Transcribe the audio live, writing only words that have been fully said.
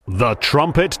The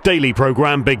Trumpet Daily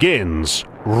program begins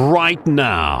right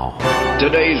now.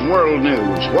 Today's world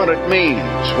news, what it means,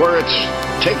 where it's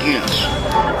taking us.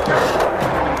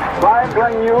 I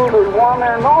bring you the one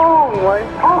and only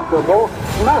possible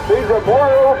message of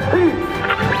world peace.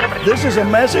 This is a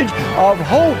message of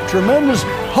hope, tremendous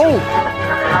hope.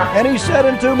 And he said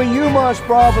unto me, you must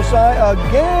prophesy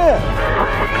again.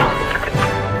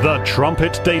 The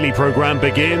Trumpet Daily program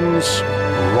begins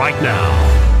right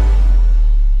now.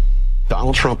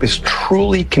 Donald Trump is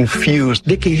truly confused.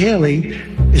 Nikki Haley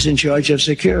is in charge of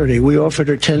security. We offered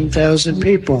her 10,000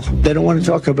 people. They don't want to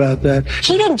talk about that.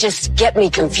 He didn't just get me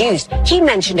confused. He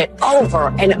mentioned it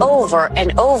over and over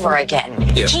and over again.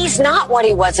 Yeah. He's not what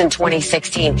he was in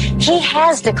 2016. He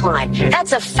has declined.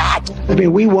 That's a fact. I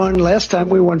mean, we won last time.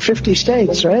 We won 50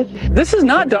 states, right? This is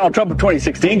not Donald Trump of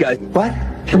 2016, guys. What?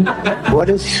 What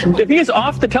is? If he is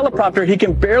off the teleprompter, he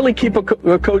can barely keep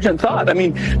a cogent thought. I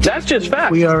mean, that's just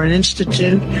fact. We are an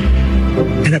institute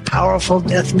and a powerful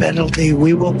death penalty.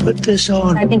 We will put this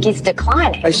on. I think he's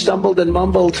declining. I stumbled and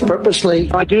mumbled purposely.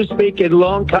 I do speak in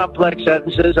long, complex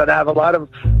sentences and I have a lot of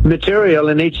material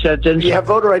in each sentence. You have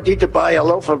voter ID to buy a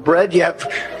loaf of bread. You have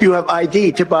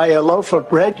ID to buy a loaf of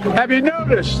bread. Have you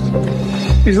noticed?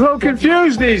 He's a little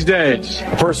confused these days.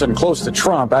 A person close to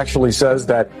Trump actually says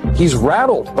that he's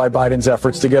rattled by Biden's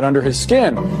efforts to get under his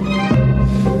skin.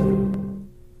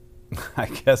 I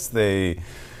guess they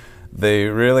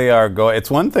really are going. It's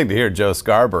one thing to hear Joe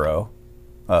Scarborough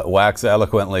wax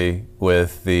eloquently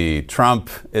with the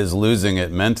Trump is losing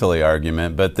it mentally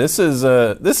argument, but this is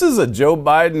a Joe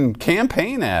Biden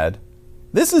campaign ad.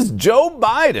 This is Joe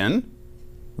Biden.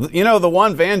 You know, the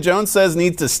one Van Jones says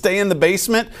needs to stay in the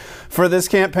basement for this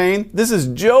campaign? This is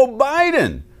Joe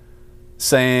Biden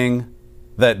saying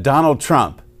that Donald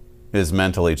Trump is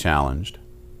mentally challenged.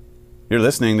 You're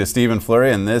listening to Stephen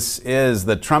Flurry, and this is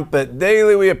the Trumpet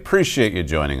Daily. We appreciate you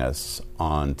joining us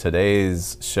on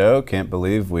today's show. Can't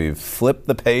believe we've flipped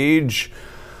the page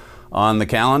on the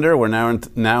calendar. We're now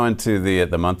into the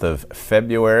month of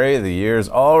February. The year's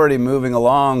already moving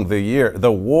along.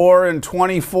 The war in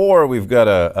 24. We've got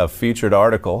a featured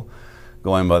article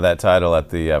going by that title at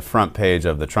the front page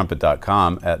of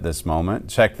thetrumpet.com at this moment.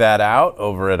 Check that out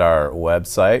over at our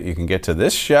website. You can get to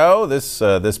this show,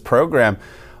 this program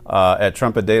at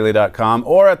trumpetdaily.com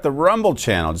or at the Rumble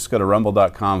channel. Just go to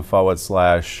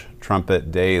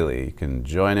rumble.com/Trumpet Daily. You can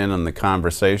join in on the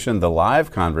conversation, the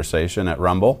live conversation at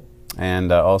Rumble.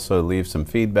 And also leave some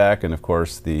feedback and, of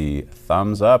course, the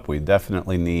thumbs up. We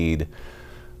definitely need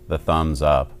the thumbs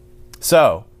up.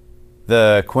 So,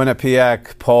 the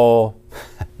Quinnipiac poll,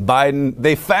 Biden,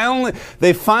 they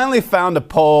finally found a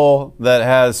poll that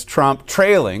has Trump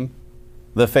trailing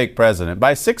the fake president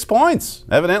by 6 points.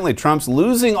 Evidently, Trump's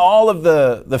losing all of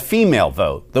the female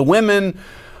vote. The women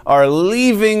are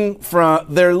leaving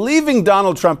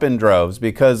Donald Trump in droves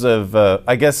because of,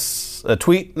 I guess, a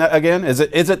tweet again. Is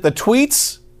it the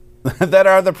tweets that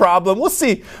are the problem?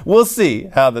 We'll see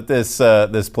how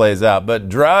this plays out. But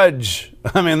Drudge,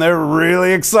 I mean, they're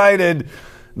really excited.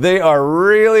 They are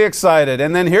really excited.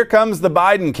 And then here comes the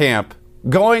Biden camp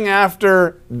going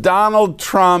after Donald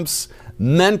Trump's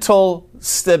mental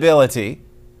stability.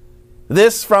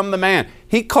 This from the man.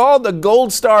 He called the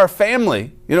Gold Star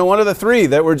family, one of the three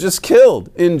that were just killed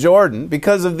in Jordan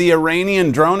because of the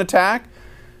Iranian drone attack.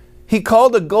 He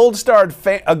called a Gold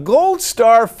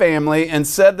Star family and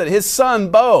said that his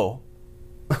son, Bo,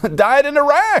 died in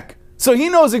Iraq. So he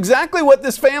knows exactly what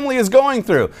this family is going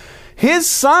through. His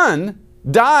son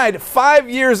died 5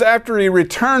 years after he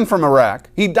returned from Iraq.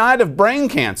 He died of brain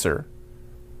cancer.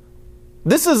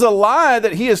 This is a lie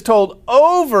that he has told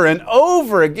over and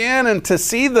over again. And to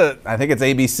see I think it's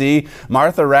ABC,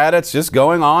 Martha Raddatz just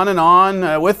going on and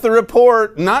on with the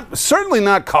report, certainly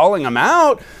not calling him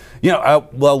out.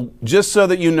 Well, just so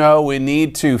that you know, we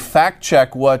need to fact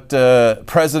check what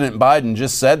President Biden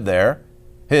just said there.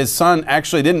 His son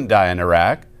actually didn't die in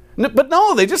Iraq. But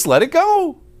no, they just let it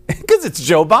go because it's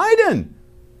Joe Biden.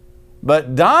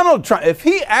 But Donald Trump, if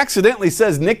he accidentally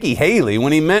says Nikki Haley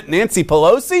when he meant Nancy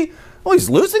Pelosi, well,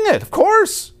 he's losing it, of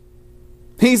course.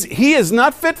 He is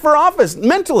not fit for office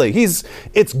mentally.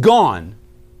 It's gone.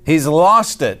 He's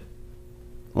lost it.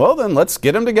 Well, then let's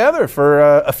get them together for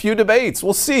a few debates.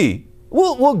 We'll see.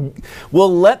 We'll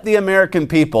let the American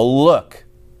people look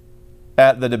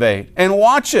at the debate and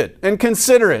watch it and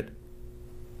consider it.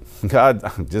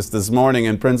 God, just this morning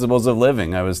in Principles of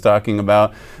Living, I was talking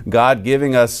about God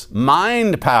giving us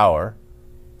mind power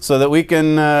so that we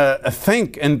can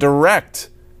think and direct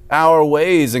our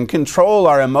ways and control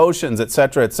our emotions,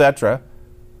 etc., etc.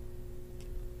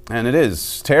 And it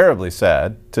is terribly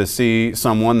sad to see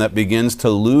someone that begins to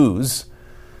lose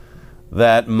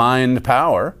that mind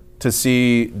power to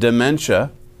see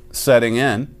dementia setting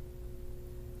in.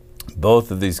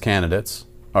 Both of these candidates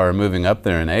are moving up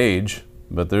there in age,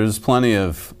 but there's plenty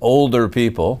of older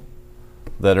people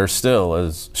that are still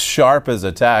as sharp as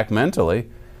a tack mentally,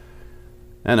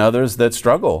 and others that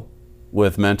struggle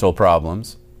with mental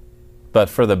problems. But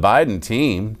for the Biden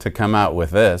team to come out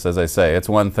with this, as I say, it's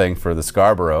one thing for the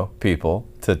Scarborough people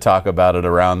to talk about it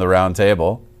around the round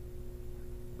table,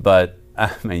 but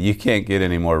I mean, you can't get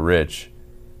any more rich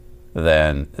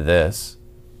than this.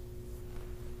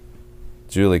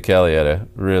 Julie Kelly had a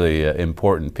really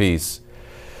important piece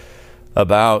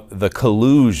about the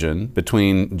collusion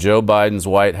between Joe Biden's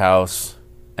White House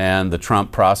and the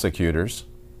Trump prosecutors.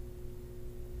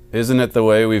 Isn't it the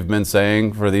way we've been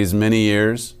saying for these many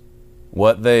years?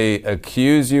 What they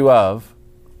accuse you of,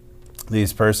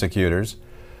 these persecutors,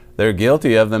 they're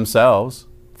guilty of themselves.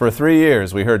 For 3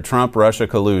 years, we heard Trump-Russia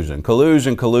collusion.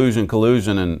 Collusion, collusion,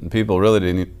 collusion, and people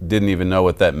really didn't even know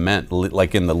what that meant,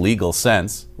 like in the legal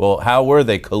sense. Well, how were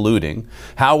they colluding?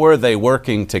 How were they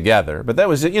working together? But that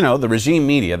was, the regime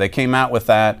media. They came out with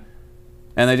that,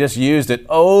 and they just used it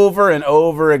over and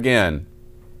over again.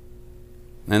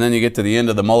 And then you get to the end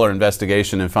of the Mueller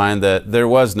investigation and find that there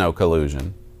was no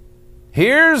collusion.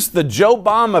 Here's the Joe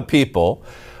Obama people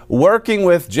working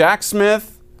with Jack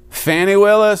Smith, Fani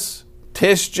Willis,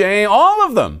 Tish James, all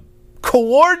of them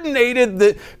coordinating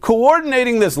this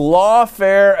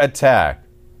lawfare attack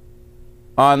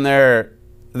on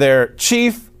their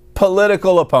chief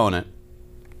political opponent.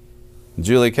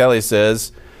 Julie Kelly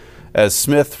says, as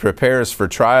Smith prepares for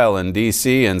trial in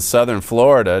D.C. and southern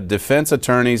Florida, defense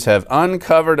attorneys have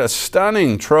uncovered a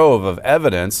stunning trove of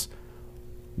evidence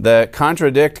that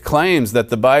contradict claims that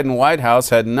the Biden White House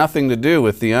had nothing to do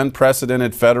with the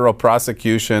unprecedented federal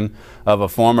prosecution of a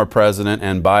former president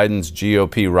and Biden's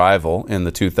GOP rival in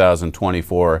the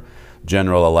 2024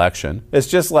 general election. It's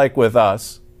just like with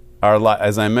us,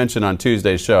 as I mentioned on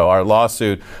Tuesday's show, our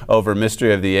lawsuit over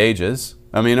Mystery of the Ages.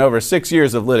 I mean, over 6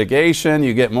 years of litigation,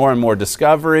 you get more and more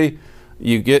discovery.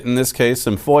 You get, in this case,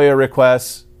 some FOIA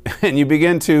requests, and you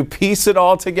begin to piece it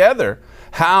all together.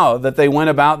 How that they went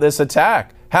about this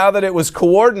attack. How that it was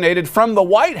coordinated from the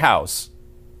White House.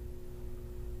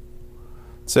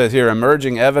 It says here,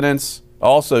 emerging evidence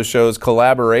also shows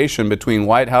collaboration between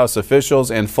White House officials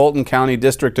and Fulton County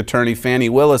District Attorney Fani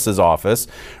Willis's office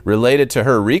related to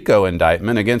her RICO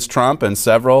indictment against Trump and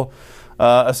several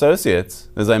associates.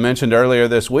 As I mentioned earlier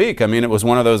this week, I mean, it was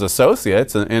one of those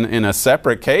associates in a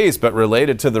separate case, but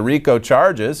related to the RICO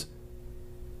charges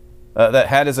that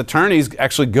had his attorneys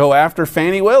actually go after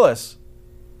Fani Willis.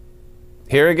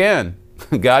 Here again,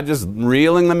 God just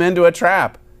reeling them into a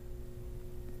trap.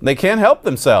 They can't help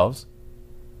themselves.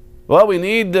 Well, we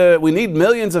need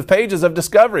millions of pages of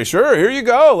discovery. Sure, here you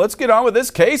go. Let's get on with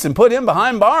this case and put him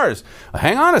behind bars.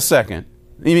 Hang on a second.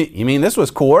 You mean this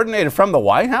was coordinated from the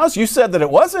White House? You said that it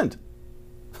wasn't.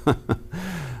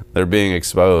 They're being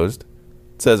exposed.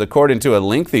 It says, according to a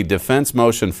lengthy defense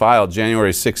motion filed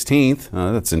January 16th,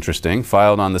 that's interesting,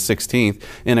 filed on the 16th,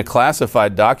 in a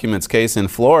classified documents case in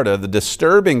Florida, the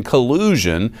disturbing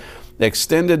collusion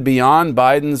extended beyond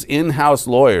Biden's in-house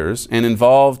lawyers and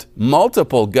involved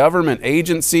multiple government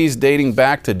agencies dating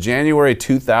back to January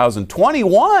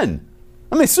 2021.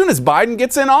 I mean, as soon as Biden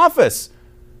gets in office,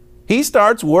 he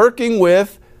starts working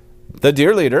with the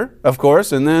dear leader, of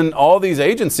course, and then all these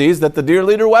agencies that the dear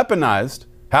leader weaponized.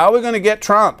 How are we going to get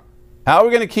Trump? How are we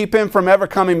going to keep him from ever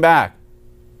coming back?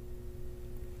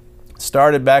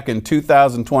 Started back in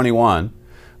 2021.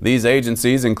 These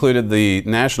agencies included the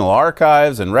National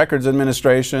Archives and Records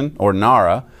Administration, or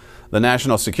NARA, the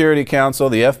National Security Council,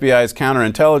 the FBI's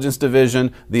Counterintelligence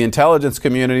Division, the Intelligence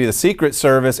Community, the Secret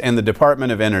Service, and the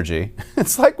Department of Energy.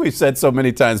 It's like we've said so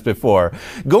many times before.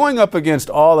 Going up against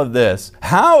all of this,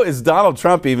 how is Donald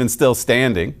Trump even still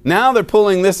standing? Now they're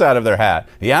pulling this out of their hat.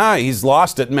 Yeah, he's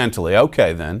lost it mentally.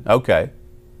 Okay, then. Okay.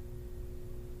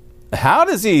 How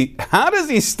does he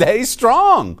stay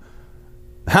strong?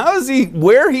 How is he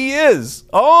where he is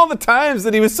all the times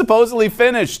that he was supposedly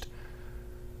finished?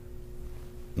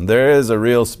 There is a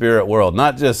real spirit world,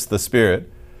 not just the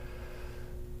spirit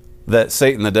that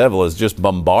Satan the devil is just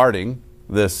bombarding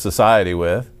this society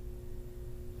with,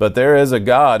 but there is a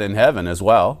God in heaven as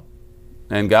well,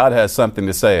 and God has something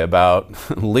to say about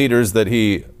leaders that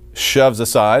he shoves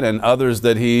aside and others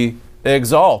that he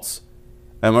exalts.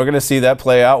 And we're going to see that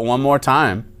play out one more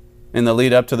time in the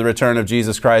lead up to the return of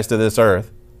Jesus Christ to this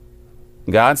earth.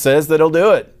 God says that he'll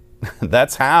do it.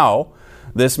 That's how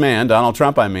this man, Donald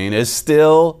Trump, is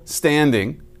still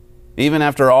standing, even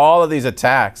after all of these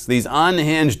attacks, these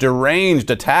unhinged, deranged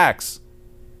attacks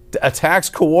attacks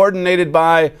coordinated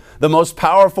by the most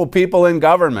powerful people in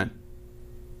government.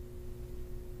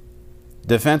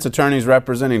 Defense attorneys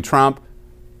representing Trump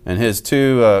and his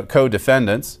two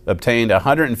co-defendants obtained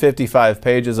 155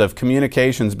 pages of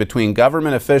communications between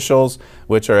government officials,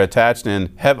 which are attached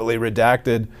in heavily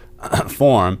redacted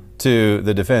form to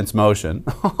the defense motion.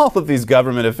 All of these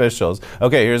government officials.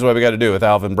 Okay, here's what we got to do with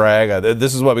Alvin Bragg.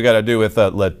 This is what we got to do with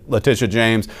Letitia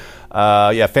James.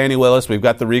 Fannie Willis. We've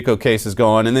got the RICO cases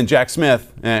going. And then Jack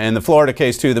Smith in the Florida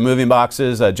case, too, the moving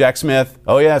boxes. Jack Smith.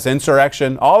 Oh, yes,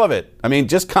 insurrection. All of it. I mean,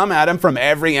 just come at him from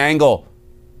every angle.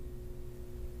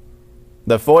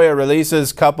 The FOIA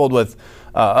releases, coupled with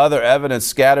other evidence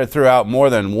scattered throughout more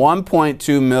than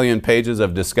 1.2 million pages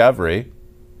of discovery,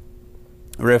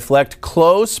 reflect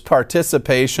close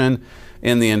participation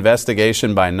in the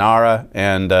investigation by NARA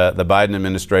and the Biden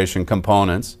administration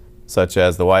components, such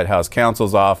as the White House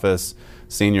counsel's office,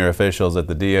 senior officials at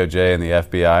the DOJ and the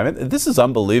FBI. I mean, this is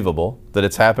unbelievable that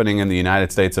it's happening in the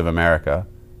United States of America.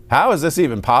 How is this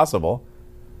even possible?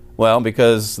 Well,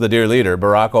 because the dear leader,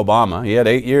 Barack Obama, he had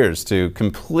 8 years to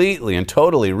completely and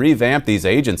totally revamp these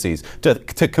agencies,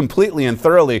 to completely and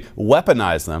thoroughly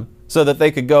weaponize them so that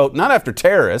they could go not after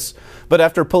terrorists, but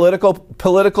after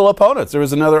political opponents. There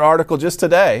was another article just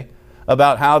today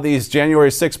about how these January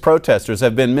 6 protesters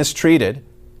have been mistreated.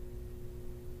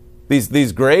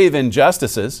 These grave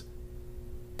injustices,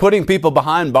 putting people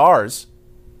behind bars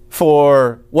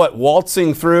for,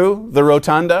 waltzing through the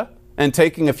rotunda and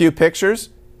taking a few pictures.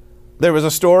 There was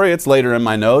a story, it's later in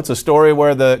my notes, a story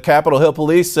where the Capitol Hill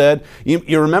Police said,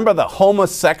 you remember the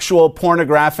homosexual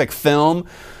pornographic film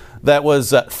that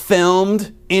was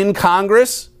filmed in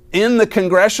Congress, in the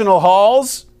congressional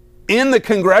halls, in the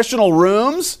congressional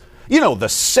rooms? You know, the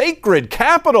sacred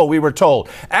Capitol, we were told.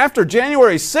 After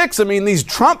January 6th, I mean, these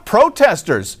Trump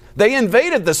protesters, they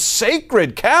invaded the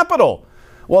sacred Capitol.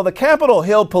 Well, the Capitol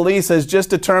Hill Police has just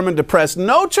determined to press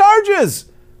no charges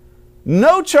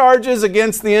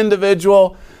against the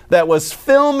individual that was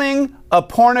filming a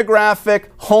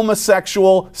pornographic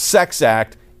homosexual sex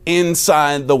act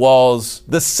inside the walls,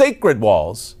 the sacred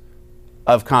walls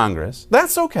of Congress.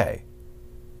 That's okay.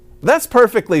 That's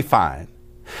perfectly fine.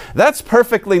 That's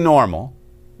perfectly normal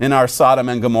in our Sodom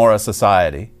and Gomorrah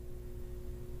society.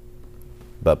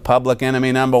 But public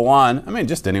enemy number one, I mean,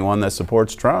 just anyone that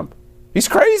supports Trump. He's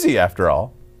crazy after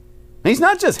all. He's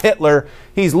not just Hitler,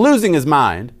 he's losing his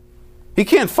mind. He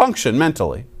can't function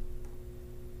mentally.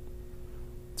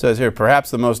 It says here,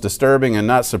 perhaps the most disturbing and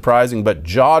not surprising but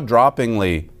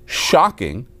jaw-droppingly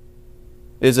shocking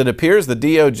is it appears the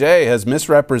DOJ has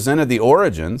misrepresented the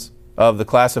origins of the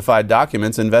classified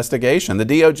documents investigation. The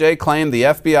DOJ claimed the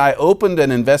FBI opened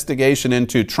an investigation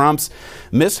into Trump's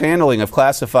mishandling of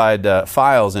classified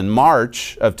files in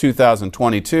March of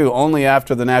 2022, only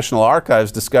after the National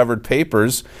Archives discovered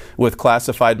papers with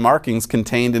classified markings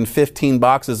contained in 15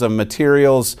 boxes of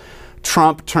materials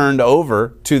Trump turned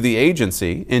over to the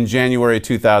agency in January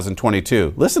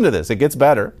 2022. Listen to this, it gets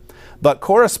better. But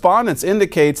correspondence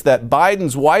indicates that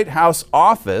Biden's White House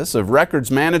Office of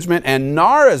Records Management and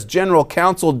NARA's general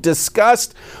counsel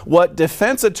discussed what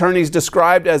defense attorneys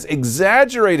described as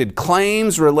exaggerated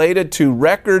claims related to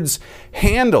records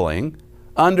handling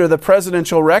under the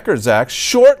Presidential Records Act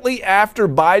shortly after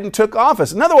Biden took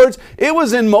office. In other words, it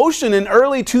was in motion in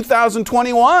early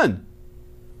 2021,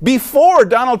 before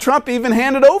Donald Trump even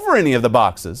handed over any of the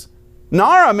boxes.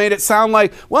 NARA made it sound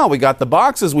like, well, we got the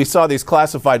boxes, we saw these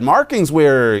classified markings, we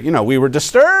were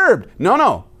disturbed.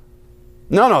 No,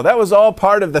 that was all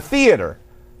part of the theater.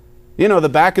 You know, the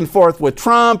back and forth with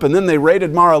Trump, and then they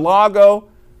raided Mar-a-Lago.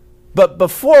 But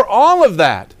before all of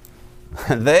that,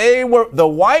 they were the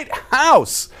White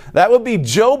House. That would be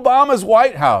Joe Obama's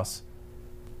White House.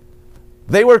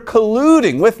 They were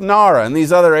colluding with NARA and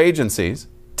these other agencies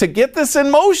to get this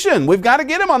in motion. We've got to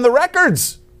get him on the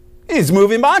records. He's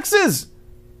moving boxes.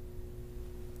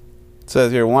 It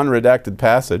says here, one redacted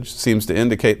passage seems to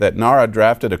indicate that NARA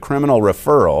drafted a criminal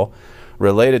referral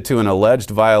related to an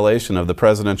alleged violation of the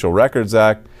Presidential Records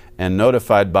Act and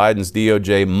notified Biden's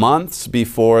DOJ months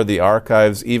before the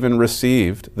archives even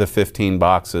received the 15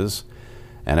 boxes.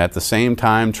 And at the same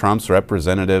time, Trump's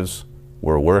representatives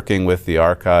were working with the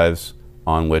archives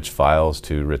on which files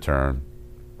to return.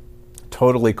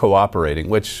 Totally cooperating,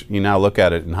 which you now look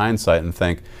at it in hindsight and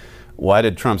think, why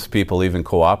did Trump's people even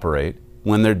cooperate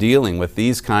when they're dealing with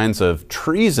these kinds of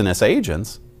treasonous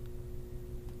agents?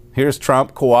 Here's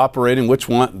Trump cooperating, which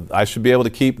one, I should be able to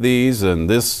keep these, and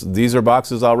these are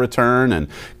boxes I'll return, and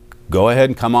go ahead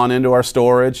and come on into our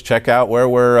storage, check out where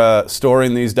we're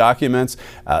storing these documents.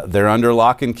 They're under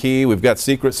lock and key. We've got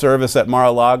Secret Service at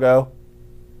Mar-a-Lago.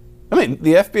 I mean,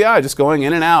 the FBI just going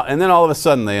in and out, and then all of a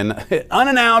sudden, they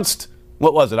unannounced,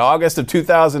 what was it, August of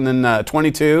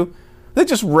 2022? They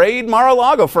just raid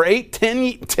Mar-a-Lago for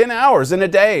 10 hours in a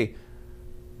day.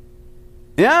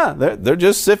 Yeah, they're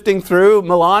just sifting through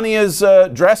Melania's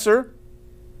dresser,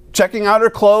 checking out her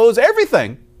clothes,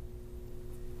 everything.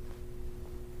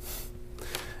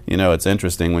 You know, it's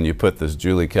interesting when you put this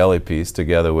Julie Kelly piece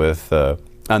together with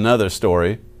another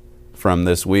story from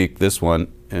this week, this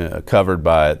one covered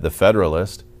by The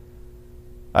Federalist.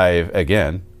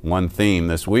 Again, one theme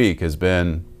this week has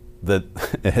been that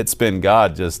it's been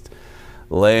God just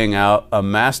laying out a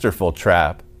masterful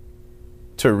trap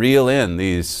to reel in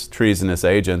these treasonous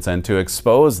agents and to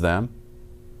expose them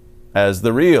as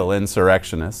the real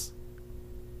insurrectionists.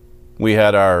 We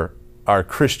had our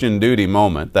Christian duty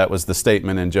moment. That was the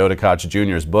statement in Joe DeKotch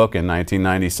Jr.'s book in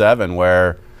 1997,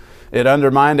 where it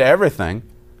undermined everything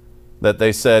that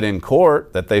they said in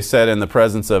court, that they said in the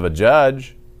presence of a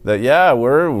judge, that, yeah,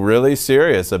 we're really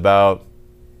serious about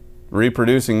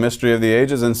reproducing Mystery of the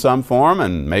Ages in some form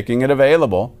and making it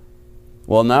available.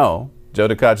 Well, no. Joe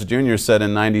DeKotch Jr. said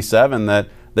in 97 that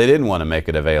they didn't want to make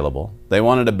it available. They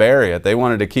wanted to bury it. They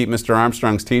wanted to keep Mr.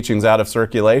 Armstrong's teachings out of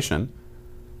circulation.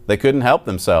 They couldn't help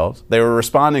themselves. They were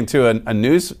responding to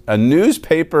a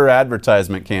newspaper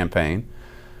advertisement campaign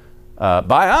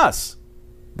by us.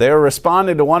 They were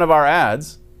responding to one of our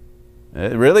ads.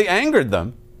 It really angered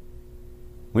them.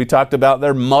 We talked about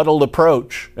their muddled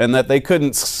approach and that they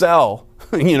couldn't sell,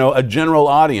 a general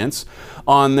audience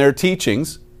on their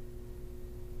teachings.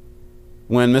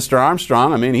 When Mr.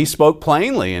 Armstrong, he spoke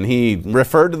plainly and he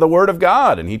referred to the Word of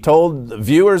God and he told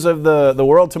viewers of the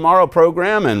World Tomorrow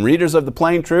program and readers of the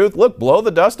Plain Truth, look, blow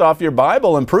the dust off your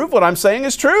Bible and prove what I'm saying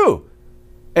is true.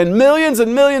 And millions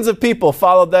of people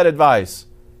followed that advice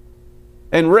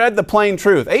and read the Plain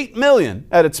Truth. 8 million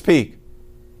at its peak.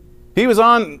 He was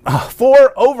on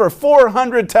over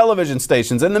 400 television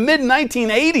stations in the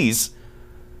mid-1980s.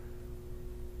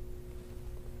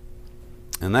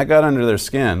 And that got under their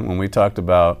skin when we talked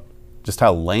about just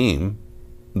how lame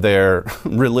their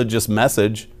religious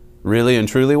message really and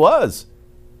truly was.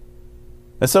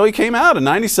 And so he came out in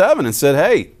 97 and said,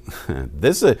 hey,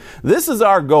 this is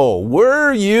our goal.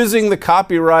 We're using the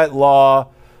copyright law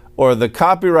or the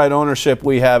copyright ownership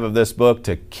we have of this book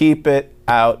to keep it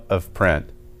out of print.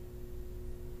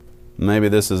 Maybe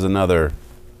this is another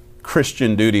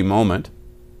Christian duty moment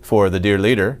for the dear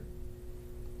leader.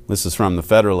 This is from The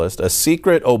Federalist. A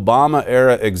secret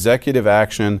Obama-era executive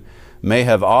action may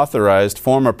have authorized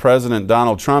former President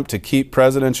Donald Trump to keep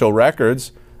presidential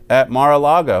records at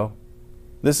Mar-a-Lago.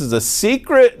 This is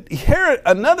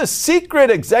another secret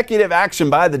executive action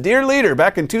by the dear leader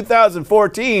back in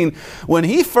 2014 when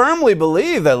he firmly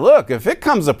believed that, look, if it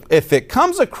comes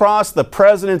across the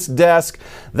president's desk,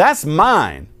 that's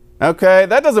mine. Okay,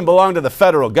 that doesn't belong to the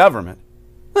federal government.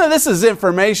 No, this is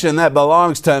information that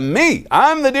belongs to me.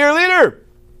 I'm the dear leader.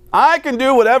 I can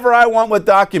do whatever I want with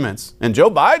documents. And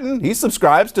Joe Biden, he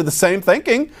subscribes to the same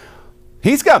thinking.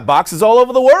 He's got boxes all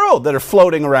over the world that are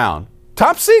floating around.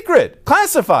 Top secret,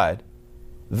 classified.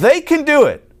 They can do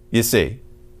it, you see.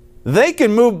 They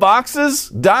can move boxes,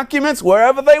 documents,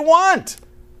 wherever they want.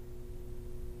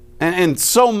 And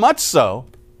so much so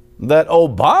that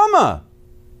Obama,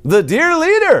 the dear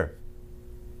leader,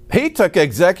 he took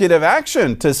executive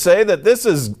action to say that this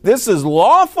is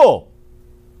lawful.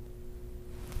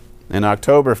 In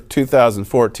October of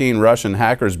 2014, Russian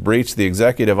hackers breached the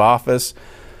executive office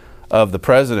of the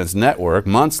president's network.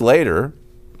 Months later,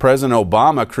 President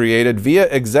Obama created, via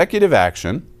executive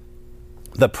action,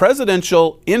 the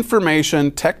Presidential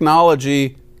Information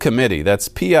Technology Committee, that's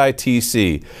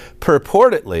PITC,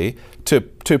 purportedly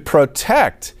to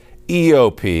protect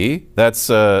EOP, that's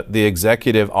the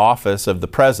executive office of the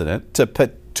president, to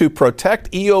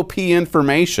protect EOP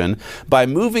information by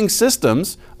moving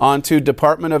systems onto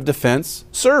Department of Defense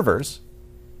servers.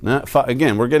 Now,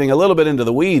 again, we're getting a little bit into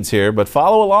the weeds here, but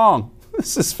follow along.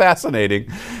 This is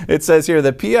fascinating. It says here,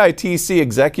 the PITC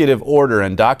executive order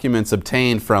and documents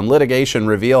obtained from litigation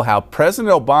reveal how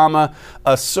President Obama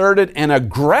asserted an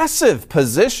aggressive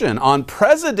position on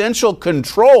presidential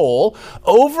control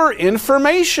over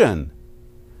information.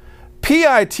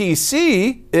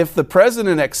 PITC, if the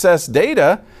president accessed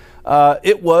data,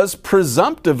 it was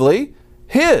presumptively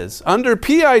his. Under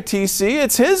PITC,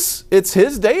 it's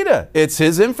his data. It's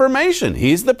his information.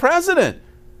 He's the president.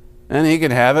 And he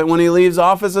can have it when he leaves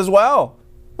office as well.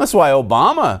 That's why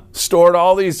Obama stored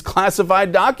all these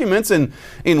classified documents in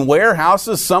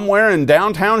warehouses somewhere in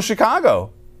downtown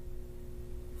Chicago.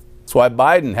 That's why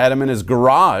Biden had them in his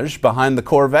garage behind the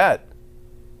Corvette.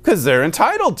 Because they're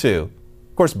entitled to.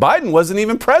 Of course, Biden wasn't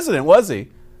even president, was he?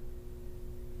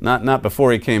 Not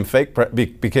before he became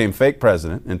fake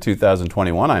president in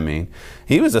 2021, I mean.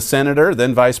 He was a senator,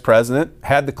 then vice president,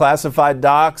 had the classified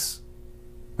docs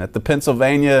at the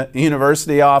Pennsylvania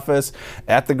University office,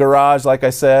 at the garage, like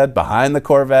I said, behind the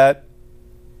Corvette.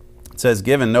 It says,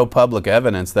 given no public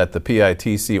evidence that the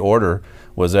PITC order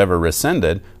was ever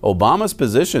rescinded, Obama's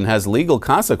position has legal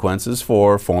consequences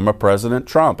for former President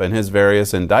Trump and his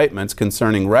various indictments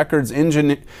concerning records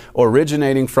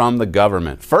originating from the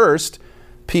government. First,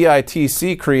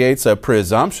 PITC creates a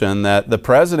presumption that the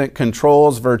president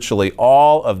controls virtually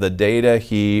all of the data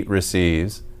he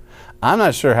receives. I'm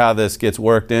not sure how this gets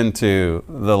worked into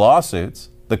the lawsuits,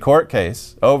 the court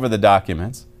case over the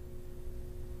documents.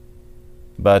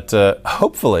 But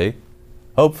hopefully,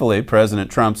 President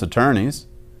Trump's attorneys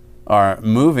are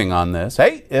moving on this.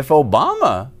 Hey, if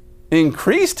Obama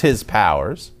increased his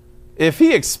powers, if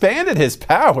he expanded his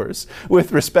powers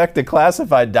with respect to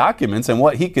classified documents and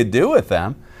what he could do with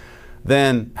them,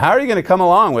 then how are you going to come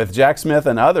along with Jack Smith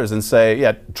and others and say,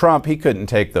 yeah, Trump, he couldn't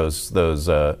take those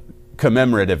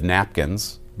commemorative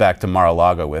napkins back to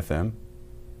Mar-a-Lago with him?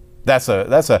 That's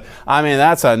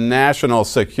a national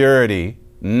security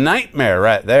nightmare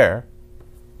right there.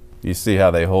 You see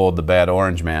how they hold the bad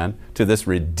orange man to this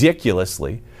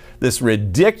ridiculously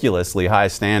high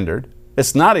standard.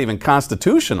 It's not even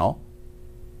constitutional.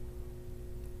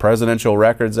 Presidential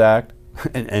Records Act,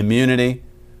 immunity,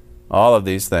 all of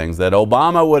these things that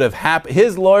Obama would have,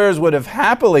 his lawyers would have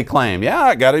happily claimed, yeah,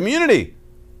 I got immunity.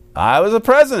 I was a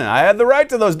president. I had the right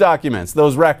to those documents,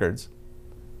 those records.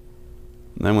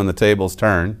 And then when the tables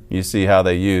turn, you see how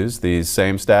they use these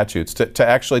same statutes to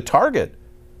actually target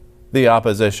the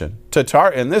opposition,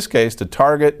 in this case, to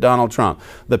target Donald Trump.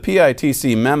 The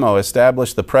PITC memo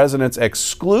established the president's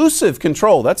exclusive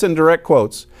control, that's in direct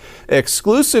quotes,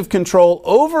 exclusive control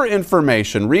over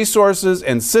information, resources,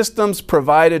 and systems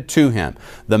provided to him.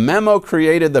 The memo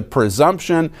created the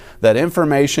presumption that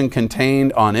information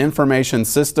contained on information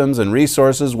systems and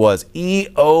resources was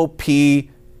EOP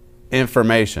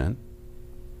information.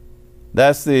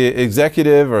 That's the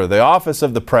executive or the office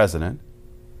of the president.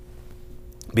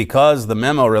 Because the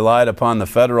memo relied upon the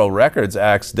Federal Records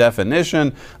Act's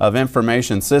definition of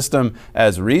information system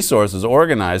as resources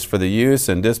organized for the use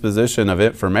and disposition of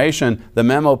information, the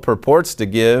memo purports to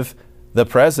give the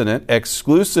president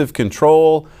exclusive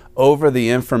control over the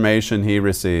information he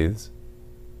receives.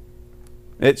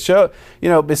 It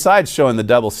besides showing the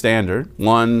double standard,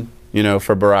 one,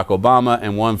 for Barack Obama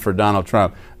and one for Donald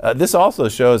Trump, this also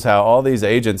shows how all these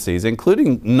agencies,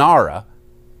 including NARA,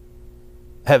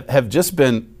 have just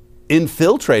been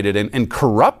infiltrated and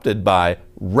corrupted by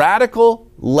radical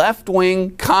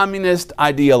left-wing communist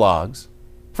ideologues.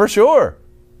 For sure.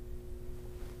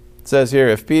 It says here,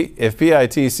 if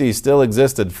PITC still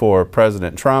existed for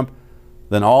President Trump,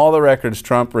 then all the records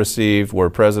Trump received were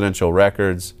presidential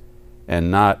records and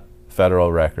not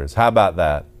federal records. How about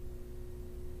that?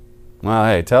 Well,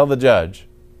 hey, tell the judge,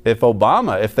 if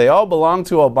they all belong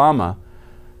to Obama,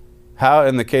 how,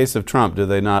 in the case of Trump, do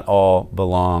they not all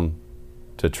belong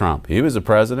to Trump? He was a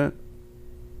president.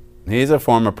 He's a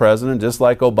former president, just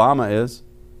like Obama is.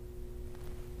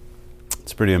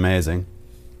 It's pretty amazing.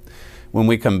 When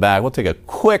we come back, we'll take a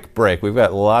quick break. We've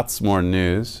got lots more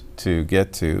news to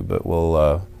get to, but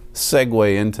we'll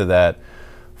segue into that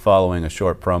following a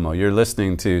short promo. You're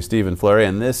listening to Stephen Flurry,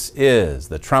 and this is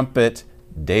the Trumpet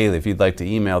Daily. If you'd like to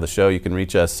email the show, you can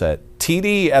reach us at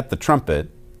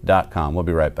td@thetrumpet.com. We'll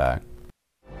be right back.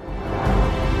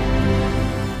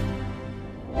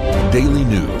 Daily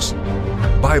news,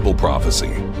 Bible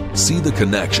prophecy. See the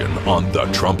connection on the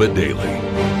Trumpet Daily.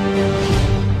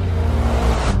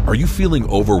 Are you feeling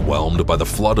overwhelmed by the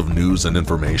flood of news and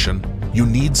information? You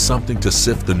need something to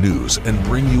sift the news and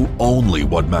bring you only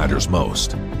what matters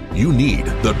most. You need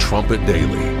the Trumpet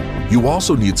Daily. You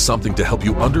also need something to help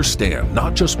you understand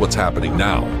not just what's happening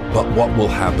now, but what will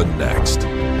happen next.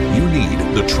 You need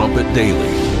the Trumpet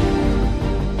Daily.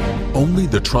 Only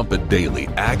the Trumpet Daily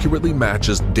accurately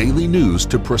matches daily news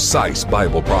to precise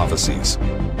Bible prophecies.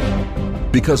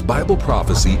 Because Bible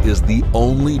prophecy is the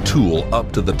only tool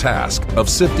up to the task of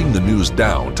sifting the news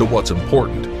down to what's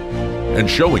important and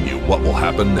showing you what will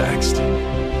happen next.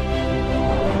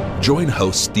 Join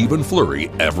host Stephen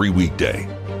Flurry every weekday.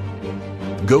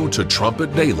 Go to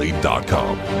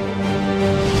trumpetdaily.com.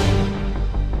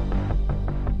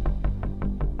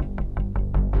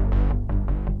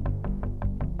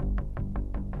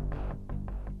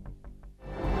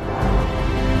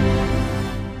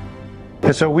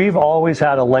 And so we've always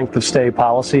had a length of stay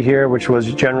policy here, which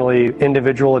was generally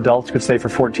individual adults could stay for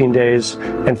 14 days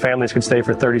and families could stay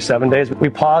for 37 days. We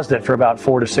paused it for about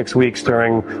 4 to 6 weeks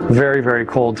during very, very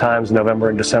cold times in November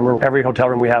and December. Every hotel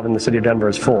room we have in the city of Denver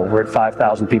is full. We're at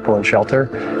 5,000 people in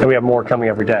shelter, and we have more coming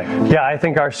every day. Yeah, I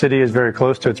think our city is very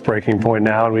close to its breaking point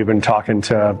now, and we've been talking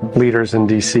to leaders in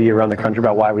D.C. around the country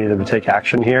about why we needed to take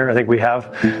action here. I think we have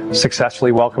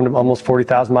successfully welcomed almost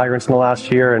 40,000 migrants in the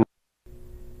last year. And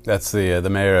that's the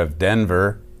mayor of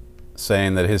Denver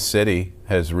saying that his city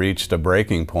has reached a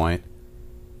breaking point.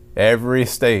 Every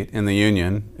state in the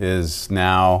union is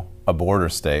now a border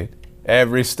state.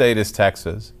 Every state is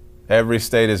Texas. Every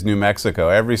state is New Mexico.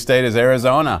 Every state is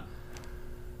Arizona.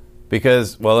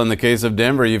 Because, well, in the case of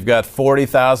Denver, you've got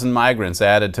 40,000 migrants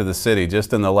added to the city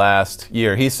just in the last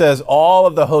year. He says all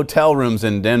of the hotel rooms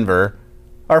in Denver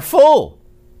are full.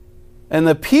 And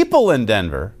the people in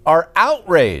Denver are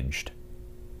outraged.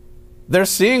 They're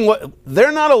seeing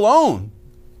they're not alone.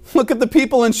 Look at the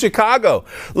people in Chicago.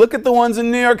 Look at the ones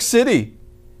in New York City.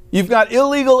 You've got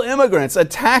illegal immigrants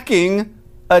attacking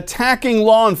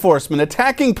law enforcement,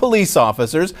 attacking police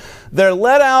officers. They're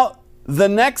let out the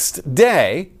next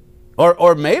day,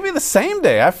 or maybe the same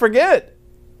day, I forget.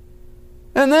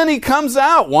 And then he comes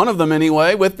out, one of them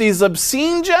anyway, with these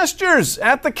obscene gestures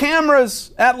at the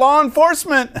cameras, at law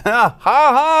enforcement. Ha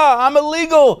ha, I'm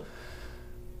illegal.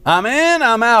 I'm in,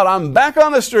 I'm out, I'm back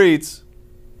on the streets.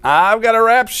 I've got a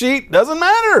rap sheet, doesn't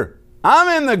matter.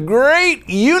 I'm in the great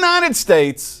United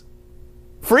States.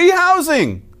 Free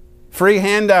housing, free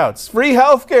handouts, free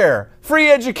health care,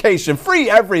 free education, free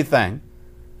everything.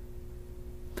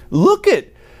 Look at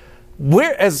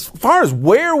as far as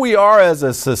where we are as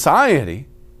a society,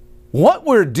 what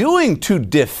we're doing to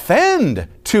defend,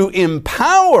 to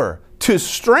empower, to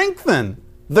strengthen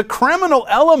the criminal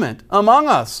element among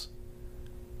us.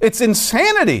 It's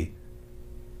insanity.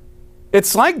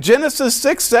 It's like Genesis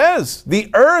 6 says,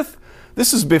 the earth,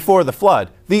 this is before the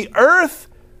flood, the earth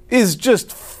is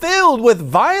just filled with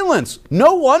violence.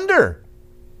 No wonder.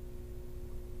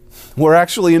 We're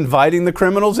actually inviting the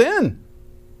criminals in.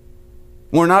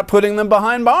 We're not putting them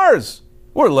behind bars.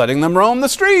 We're letting them roam the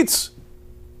streets.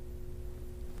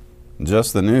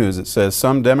 Just the news, it says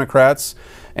some Democrats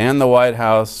and the White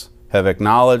House have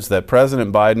acknowledged that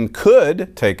President Biden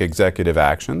could take executive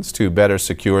actions to better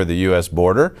secure the U.S.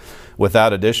 border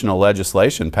without additional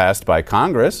legislation passed by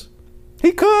Congress.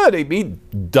 He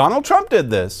could. Donald Trump did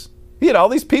this. He had all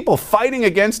these people fighting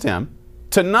against him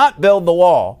to not build the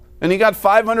wall. And he got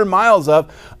 500 miles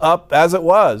up as it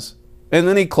was. And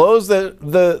then he closed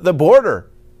the border.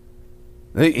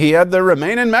 He had the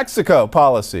Remain in Mexico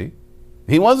policy.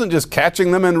 He wasn't just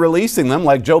catching them and releasing them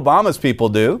like Joe Obama's people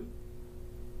do.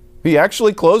 He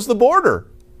actually closed the border.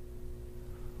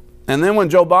 And then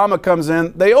when Joe Obama comes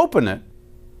in, they open it.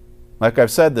 Like I've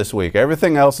said this week,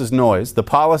 everything else is noise. The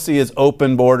policy is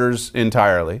open borders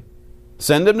entirely.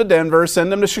 Send them to Denver,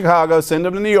 send them to Chicago, send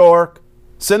them to New York,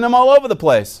 send them all over the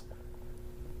place.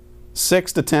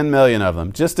 6 to 10 million of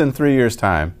them, just in 3 years'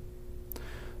 time.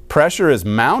 Pressure is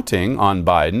mounting on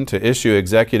Biden to issue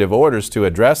executive orders to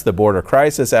address the border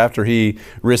crisis after he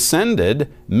rescinded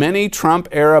many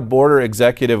Trump-era border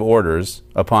executive orders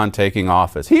upon taking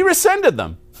office. He rescinded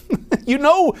them.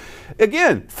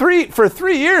 Again, for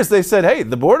 3 years they said, hey,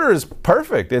 the border is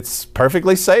perfect. It's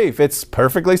perfectly safe. It's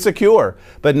perfectly secure.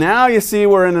 But now you see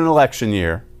we're in an election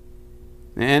year.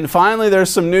 And finally, there's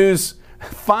some news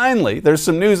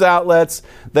outlets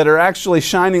that are actually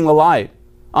shining the light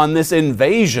on this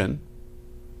invasion.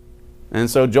 And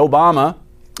so Joe Obama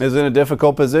is in a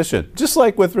difficult position, just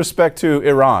like with respect to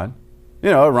Iran.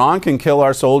 Iran can kill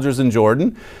our soldiers in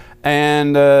Jordan,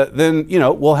 and then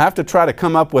we'll have to try to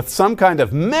come up with some kind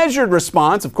of measured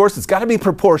response. Of course, it's got to be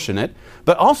proportionate,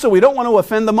 but also we don't want to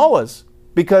offend the mullahs,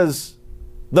 because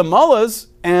the mullahs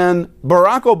and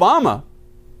Barack Obama,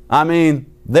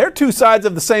 they're two sides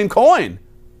of the same coin.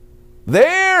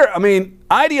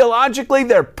 Ideologically,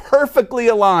 they're perfectly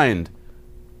aligned.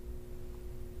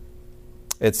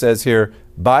 It says here,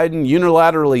 Biden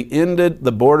unilaterally ended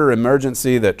the border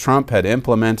emergency that Trump had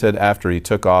implemented after he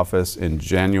took office in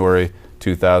January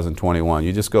 2021.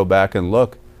 You just go back and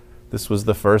look. This was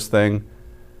the first thing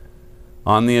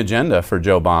on the agenda for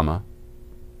Joe Obama.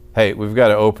 Hey, we've got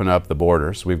to open up the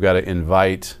borders. We've got to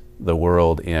invite the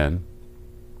world in.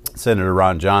 Senator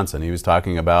Ron Johnson, he was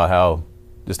talking about how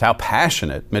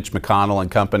passionate Mitch McConnell and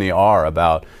company are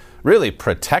about really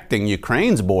protecting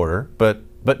Ukraine's border, but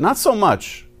not so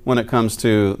much when it comes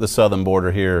to the southern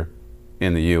border here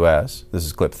in the U.S. This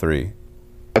is clip 3.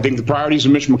 I think the priorities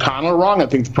of Mitch McConnell are wrong. I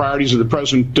think the priorities of the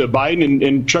President Biden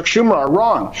and Chuck Schumer are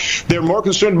wrong. They're more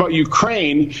concerned about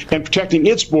Ukraine and protecting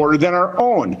its border than our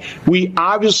own. We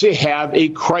obviously have a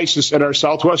crisis at our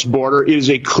southwest border. It is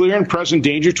a clear and present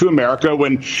danger to America.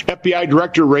 When FBI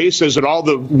Director Wray says that all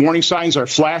the warning signs are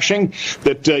flashing,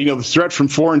 that the threat from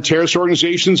foreign terrorist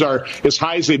organizations are as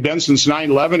high as they've been since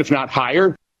 9/11, if not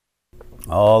higher.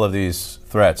 All of these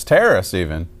threats, terrorists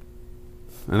even,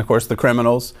 and of course the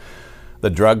criminals, the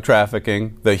drug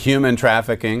trafficking, the human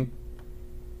trafficking,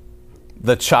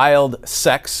 the child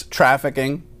sex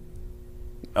trafficking,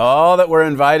 all that we're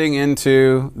inviting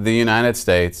into the United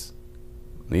States.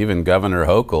 Even Governor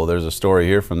Hochul, there's a story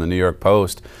here from the New York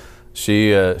Post.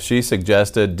 She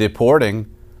suggested deporting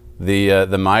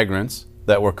the migrants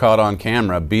that were caught on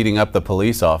camera beating up the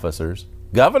police officers.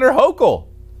 Governor Hochul,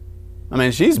 I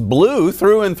mean, she's blue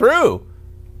through and through.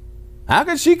 How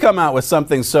could she come out with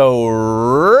something so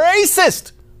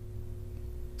racist?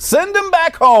 Send them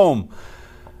back home.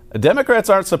 Democrats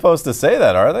aren't supposed to say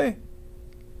that, are they?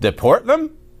 Deport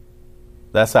them?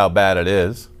 That's how bad it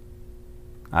is.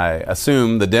 I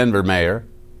assume the Denver mayor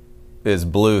is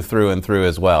blue through and through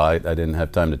as well. I didn't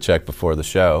have time to check before the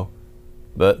show.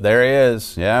 But there he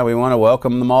is. Yeah, we want to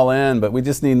welcome them all in, but we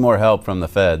just need more help from the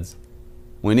feds.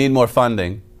 We need more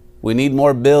funding. We need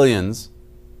more billions.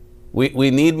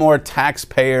 We need more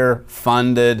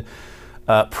taxpayer-funded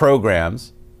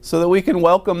programs so that we can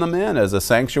welcome them in as a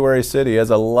sanctuary city, as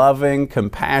a loving,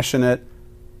 compassionate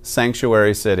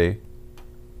sanctuary city.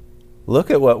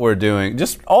 Look at what we're doing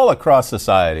just all across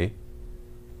society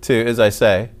to, as I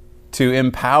say, to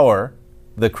empower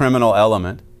the criminal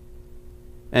element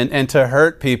and to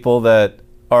hurt people that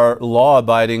are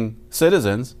law-abiding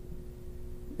citizens.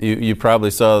 You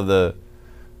probably saw the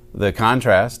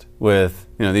contrast with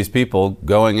these people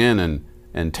going in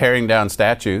and tearing down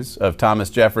statues of Thomas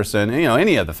Jefferson,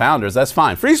 any of the founders. That's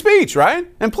fine. Free speech, right?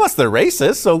 And plus they're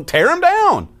racist, so tear them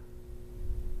down.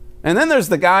 And then there's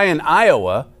the guy in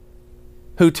Iowa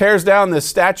who tears down this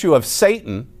statue of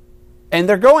Satan, and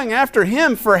they're going after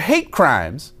him for hate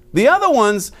crimes. The other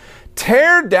ones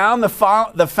tear down the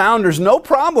founders, no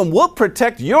problem. We'll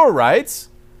protect your rights.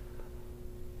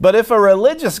 But if a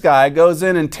religious guy goes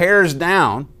in and tears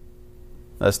down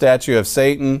a statue of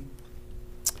Satan,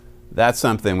 that's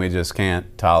something we just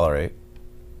can't tolerate.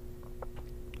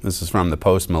 This is from the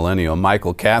Post-Millennial.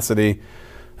 Michael Cassidy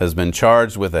has been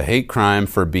charged with a hate crime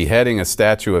for beheading a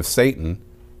statue of Satan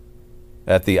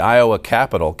at the Iowa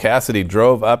Capitol. Cassidy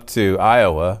drove up to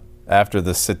Iowa after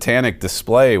the satanic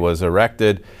display was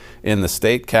erected in the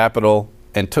state capitol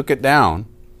and took it down.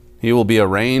 He will be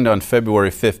arraigned on February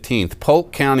 15th.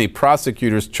 Polk County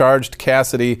prosecutors charged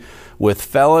Cassidy with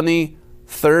felony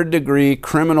third-degree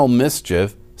criminal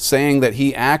mischief, saying that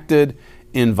he acted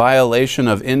in violation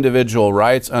of individual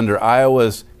rights under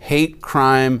Iowa's hate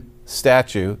crime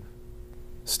statute,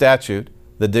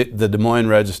 the Des Moines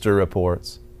Register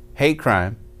reports. Hate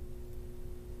crime.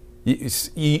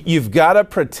 You've got to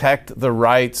protect the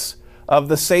rights of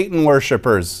the Satan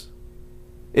worshipers.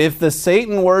 If the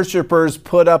Satan worshipers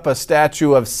put up a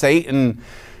statue of Satan,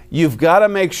 you've got to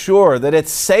make sure that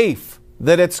it's safe,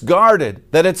 that it's guarded,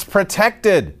 that it's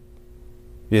protected.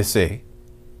 You see,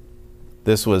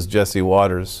 this was Jesse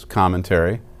Waters'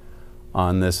 commentary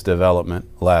on this development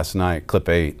last night, clip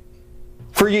 8.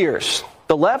 For years,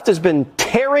 the left has been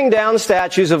tearing down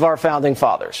statues of our founding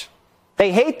fathers.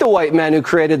 They hate the white men who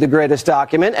created the greatest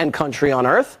document and country on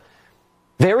earth.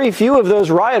 Very few of those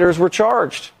rioters were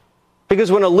charged.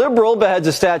 Because when a liberal beheads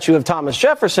a statue of Thomas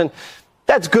Jefferson,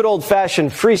 that's good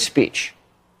old-fashioned free speech.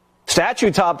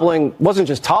 Statue toppling wasn't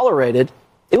just tolerated,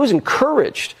 it was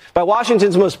encouraged by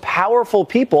Washington's most powerful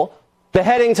people.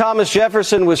 Beheading Thomas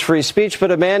Jefferson was free speech,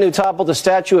 but a man who toppled a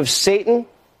statue of Satan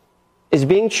is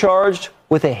being charged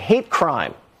with a hate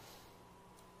crime.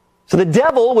 So the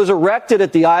devil was erected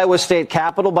at the Iowa State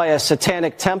Capitol by a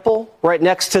satanic temple right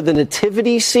next to the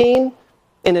nativity scene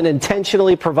in an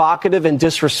intentionally provocative and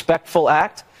disrespectful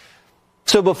act.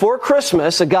 So before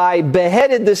Christmas, a guy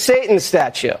beheaded the Satan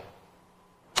statue.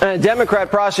 And a Democrat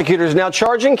prosecutor is now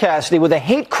charging Cassidy with a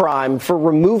hate crime for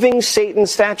removing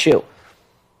Satan's statue.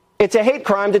 It's a hate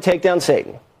crime to take down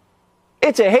Satan.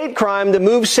 It's a hate crime to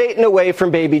move Satan away from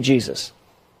baby Jesus.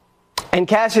 And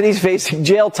Cassidy's facing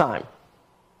jail time.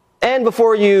 And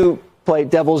before you play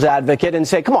devil's advocate and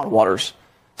say, come on, Waters,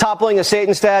 toppling a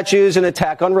Satan statue is an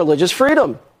attack on religious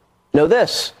freedom. Know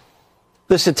this.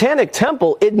 The Satanic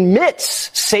Temple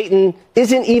admits Satan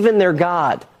isn't even their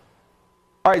God.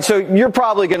 All right, so you're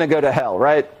probably going to go to hell,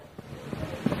 right?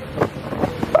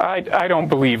 I don't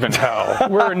believe in hell.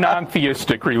 We're a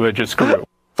non-theistic religious group.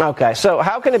 Okay, so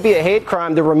how can it be a hate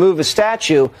crime to remove a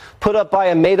statue put up by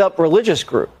a made-up religious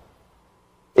group?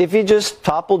 If you just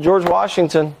toppled George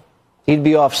Washington, he'd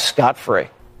be off scot-free.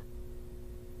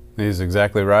 He's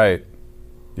exactly right.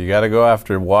 You got to go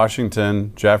after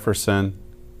Washington, Jefferson,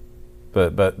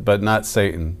 but not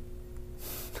Satan.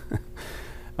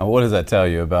 Now, what does that tell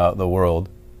you about the world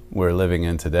we're living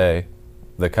in today?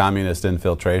 The communist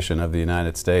infiltration of the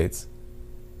United States.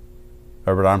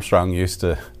 Herbert Armstrong used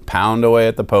to pound away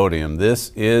at the podium.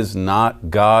 This is not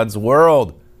God's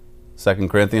world. 2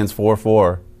 Corinthians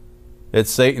 4:4. It's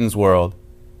Satan's world.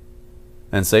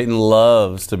 And Satan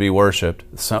loves to be worshipped.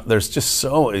 So, there's just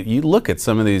so, you look at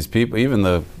some of these people, even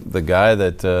the guy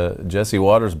that Jesse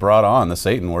Waters brought on, the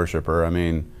Satan worshiper. I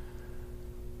mean,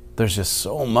 there's just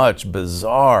so much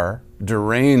bizarre,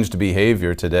 deranged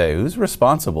behavior today. Who's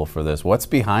responsible for this? What's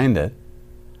behind it?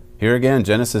 Here again,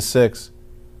 Genesis 6.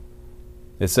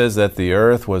 It says that the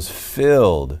earth was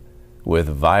filled with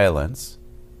violence.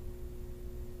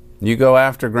 You go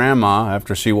after grandma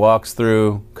after she walks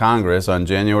through Congress on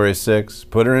January 6th,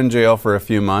 put her in jail for a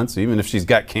few months, even if she's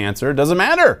got cancer, it doesn't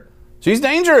matter. She's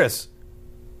dangerous.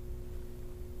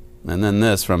 And then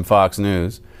this from Fox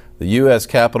News. The U.S.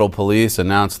 Capitol Police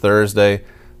announced Thursday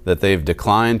that they've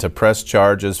declined to press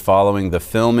charges following the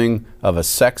filming of a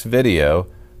sex video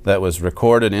that was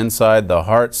recorded inside the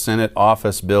Hart Senate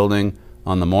office building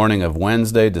on the morning of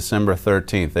Wednesday, December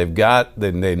 13th.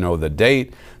 They know the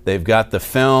date, they've got the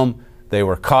film, they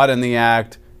were caught in the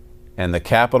act, and the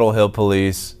Capitol Hill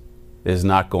Police is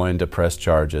not going to press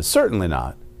charges. Certainly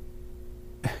not.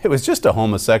 It was just a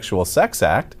homosexual sex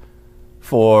act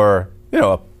for,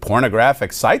 a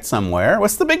pornographic site somewhere.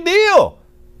 What's the big deal?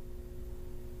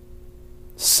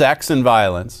 Sex and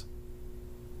violence,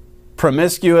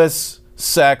 promiscuous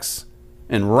sex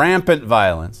and rampant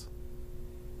violence.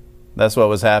 That's what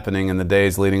was happening in the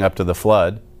days leading up to the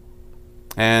flood.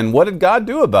 And what did God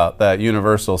do about that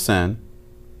universal sin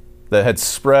that had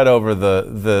spread over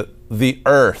the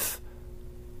earth?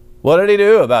 What did he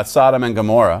do about Sodom and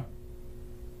Gomorrah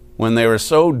when they were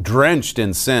so drenched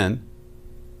in sin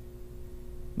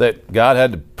that God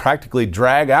had to practically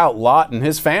drag out Lot and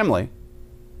his family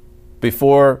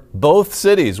before both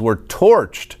cities were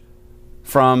torched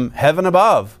from heaven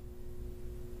above?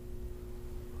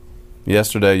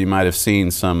 Yesterday, you might have seen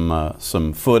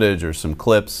some footage or some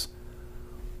clips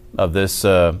of this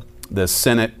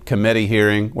Senate committee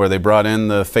hearing where they brought in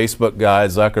the Facebook guy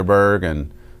Zuckerberg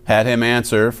and had him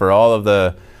answer for all of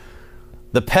the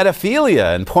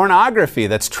pedophilia and pornography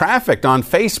that's trafficked on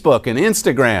Facebook and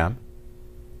Instagram,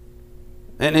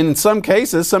 and in some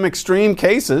cases, some extreme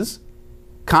cases,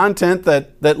 content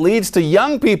that leads to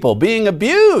young people being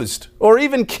abused or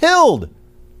even killed.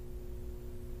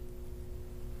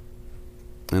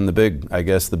 And the big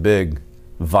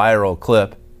viral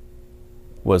clip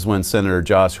was when Senator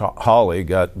Josh Hawley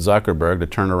got Zuckerberg to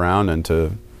turn around and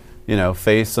to,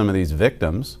 face some of these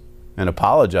victims and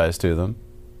apologize to them.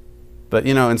 But,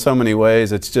 in so many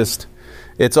ways,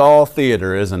 it's all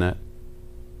theater, isn't it?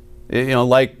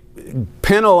 Like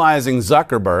penalizing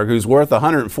Zuckerberg, who's worth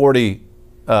 $140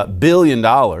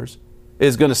 billion,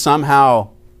 is going to somehow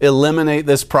eliminate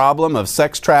this problem of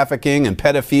sex trafficking and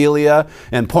pedophilia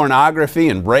and pornography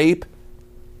and rape.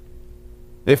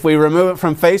 If we remove it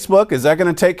from Facebook, is that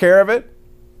going to take care of it?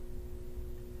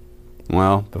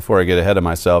 Well, before I get ahead of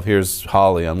myself, here's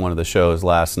Holly on one of the shows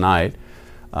last night.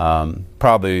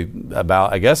 Probably about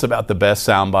the best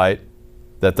soundbite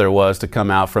that there was to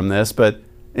come out from this. But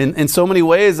in so many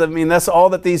ways, that's all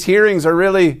that these hearings are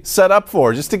really set up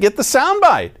for, just to get the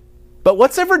soundbite. But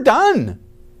what's ever done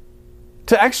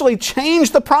to actually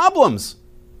change the problems?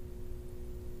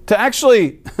 To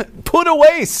actually put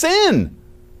away sin?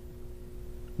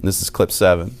 This is clip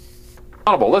 7.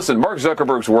 Listen, Mark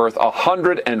Zuckerberg's worth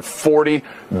 $140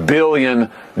 billion.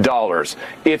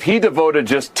 If he devoted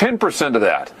just 10% of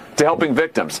that to helping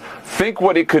victims, think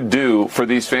what it could do for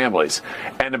these families.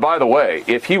 And by the way,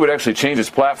 if he would actually change his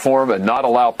platform and not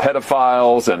allow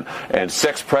pedophiles and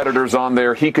sex predators on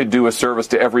there, he could do a service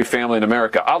to every family in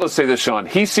America. I'll just say this, Sean.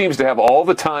 He seems to have all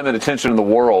the time and attention in the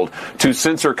world to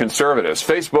censor conservatives.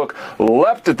 Facebook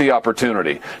leapt at the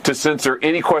opportunity to censor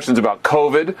any questions about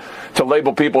COVID, to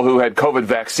label people who had COVID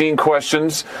vaccine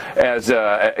questions as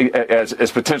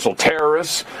potential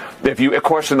terrorists. If you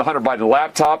question the Hunter Biden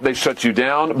laptop, they shut you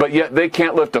down. But yet they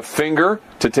can't lift a finger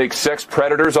to take sex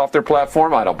predators off their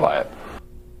platform. I don't buy it.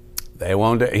 They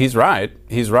won't. He's right.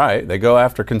 They go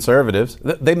after conservatives.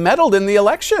 They meddled in the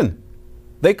election.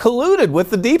 They colluded with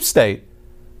the deep state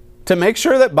to make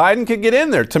sure that Biden could get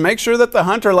in there, to make sure that the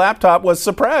Hunter laptop was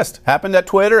suppressed. Happened at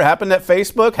Twitter, happened at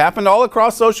Facebook, happened all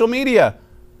across social media.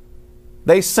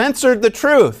 They censored the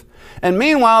truth. And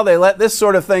meanwhile, they let this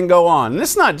sort of thing go on. And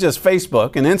it's not just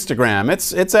Facebook and Instagram.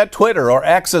 It's at Twitter or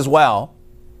X as well.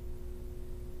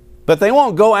 But they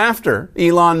won't go after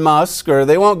Elon Musk or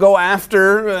they won't go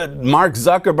after Mark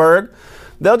Zuckerberg.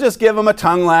 They'll just give them a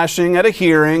tongue lashing at a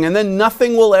hearing, and then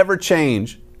nothing will ever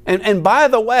change. And by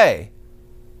the way,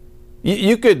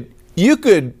 you could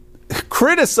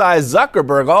criticize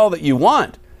Zuckerberg all that you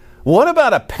want. What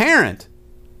about a parent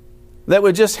that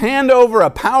would just hand over a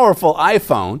powerful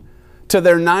iPhone to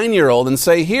their 9-year-old and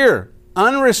say, here,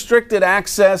 unrestricted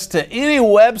access to any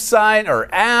website or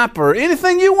app or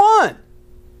anything you want?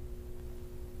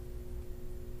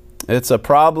 It's a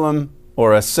problem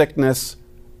or a sickness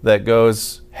that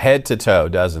goes head to toe,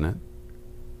 doesn't it?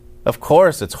 Of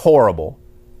course, it's horrible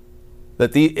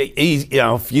that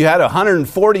if you had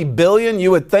 140 billion,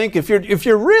 you would think if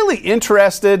you're really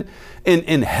interested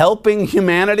in helping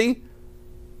humanity,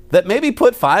 that maybe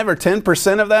put 5 or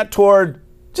 10% of that toward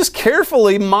just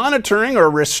carefully monitoring or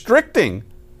restricting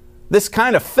this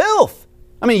kind of filth.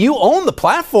 I mean, you own the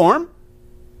platform.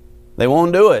 They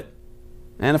won't do it.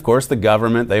 And of course, the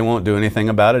government, they won't do anything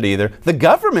about it either. The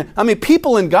government, I mean,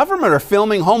 people in government are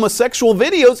filming homosexual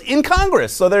videos in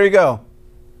Congress. So there you go.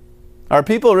 Are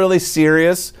people really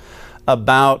serious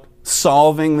about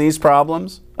solving these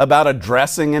problems? About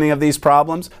addressing any of these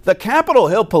problems? The Capitol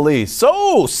Hill Police,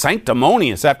 so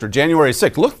sanctimonious after January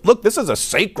 6th. Look, this is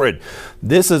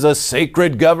a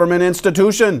sacred government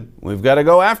institution. We've got to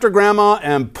go after Grandma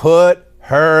and put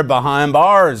her behind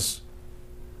bars.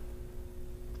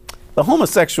 The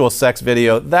homosexual sex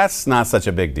video, that's not such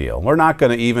a big deal. We're not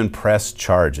going to even press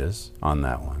charges on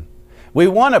that one. We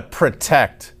want to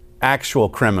protect actual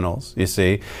criminals, you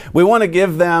see. We want to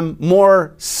give them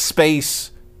more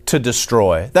space to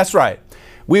destroy. That's right.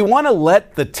 We want to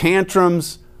let the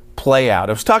tantrums play out.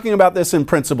 I was talking about this in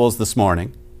Principles this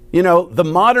morning. You know, the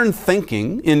modern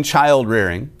thinking in child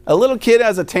rearing. A little kid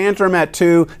has a tantrum at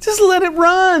 2, just let it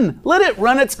run. Let it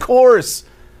run its course.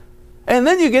 And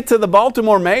then you get to the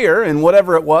Baltimore mayor in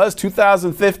whatever it was,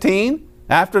 2015,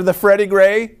 after the Freddie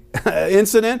Gray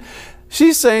incident.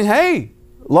 She's saying, hey,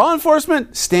 law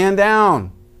enforcement, stand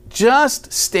down.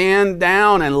 Just stand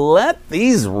down and let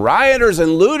these rioters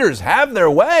and looters have their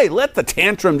way. Let the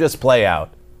tantrum just play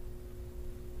out.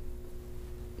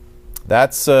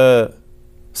 That's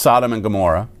Sodom and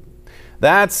Gomorrah.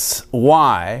 That's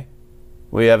why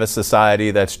we have a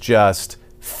society that's just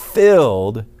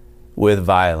filled with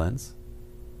violence.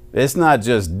 It's not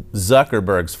just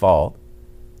Zuckerberg's fault.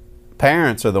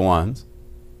 Parents are the ones.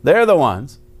 They're the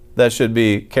ones that should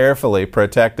be carefully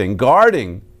protecting,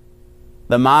 guarding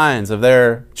the minds of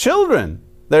their children,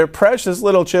 their precious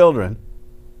little children,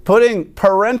 putting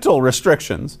parental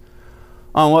restrictions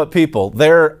on what people,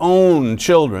 their own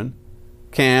children,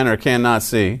 can or cannot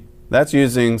see. That's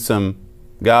using some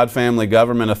God, family,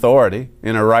 government authority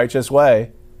in a righteous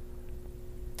way.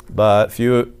 But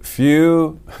fewer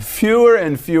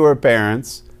and fewer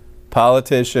parents,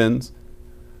 politicians,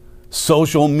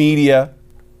 social media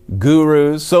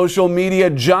gurus, social media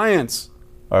giants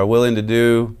are willing to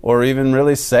do or even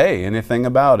really say anything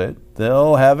about it.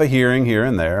 They'll have a hearing here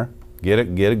and there, get a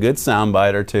good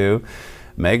soundbite or two,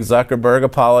 make Zuckerberg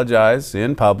apologize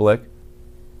in public,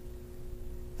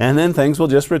 and then things will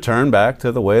just return back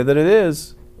to the way that it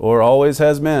is or always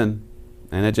has been.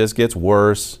 And it just gets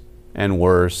worse and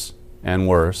worse and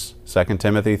worse. 2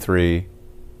 Timothy 3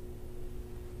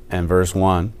 and verse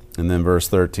 1, and then verse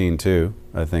 13 too,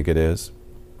 I think it is.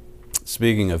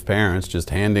 Speaking of parents just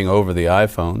handing over the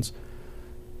iPhones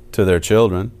to their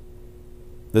children,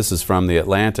 this is from The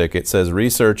Atlantic. It says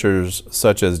researchers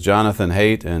such as Jonathan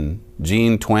Haidt and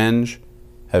Jean Twenge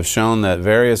have shown that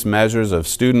various measures of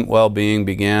student well-being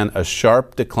began a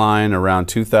sharp decline around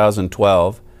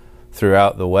 2012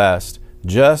 throughout the West,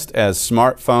 just as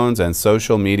smartphones and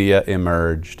social media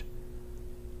emerged.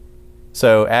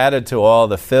 So added to all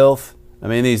the filth, I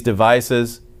mean, these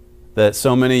devices that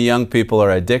so many young people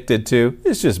are addicted to,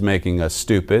 it's just making us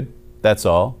stupid. That's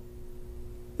all.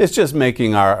 It's just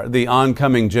making the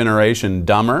oncoming generation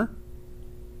dumber.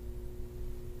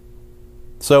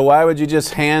 So why would you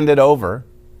just hand it over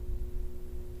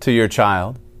to your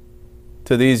child,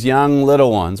 to these young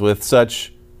little ones with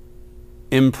such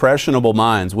impressionable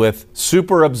minds, with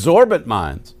super absorbent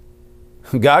minds?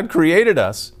 God created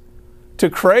us to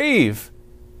crave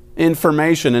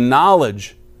information and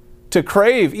knowledge, to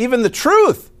crave even the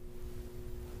truth.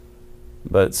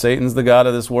 But Satan's the god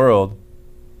of this world.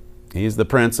 He's the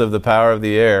prince of the power of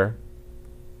the air.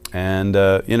 And,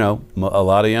 a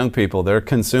lot of young people, they're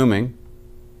consuming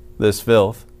this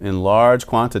filth in large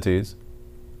quantities,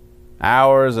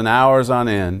 hours and hours on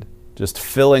end, just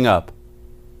filling up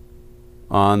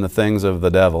on the things of the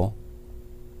devil.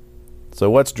 So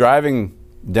what's driving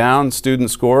down student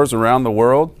scores around the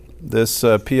world? This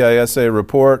PISA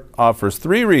report offers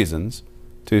 3 reasons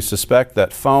to suspect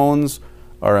that phones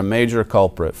are a major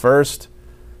culprit. First,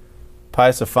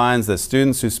 PISA finds that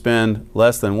students who spend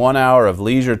less than 1 hour of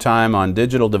leisure time on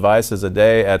digital devices a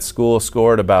day at school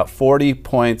scored about 40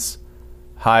 points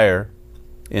higher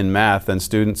in math than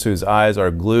students whose eyes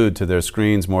are glued to their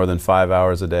screens more than 5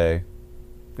 hours a day.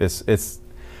 It's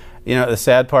you know, the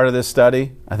sad part of this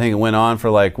study, I think it went on for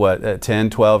like, 10,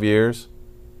 12 years?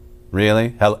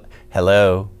 Really?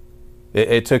 Hello?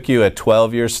 It took you a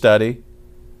 12-year study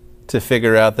to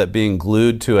figure out that being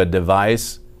glued to a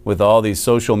device with all these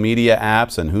social media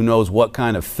apps and who knows what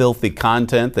kind of filthy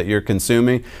content that you're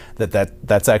consuming,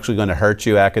 that's actually going to hurt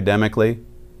you academically?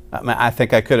 I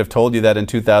think I could have told you that in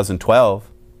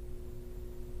 2012.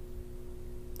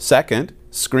 Second,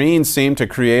 screens seem to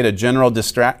create a general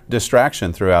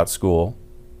distraction throughout school.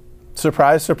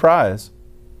 Surprise, surprise.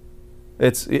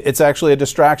 It's actually a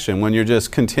distraction when you're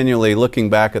just continually looking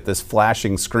back at this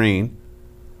flashing screen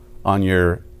on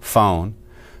your phone.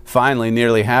 Finally,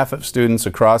 nearly half of students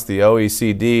across the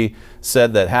OECD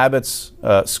said that habits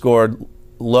scored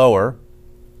lower,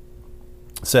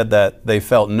 said that they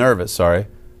felt nervous or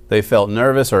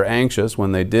anxious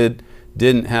when they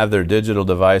didn't have their digital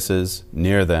devices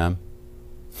near them.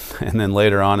 And then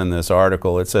later on in this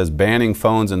article, it says banning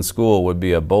phones in school would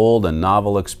be a bold and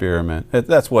novel experiment.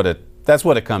 That's what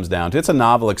it comes down to. It's a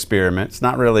novel experiment. It's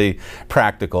not really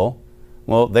practical.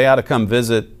 Well, they ought to come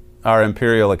visit our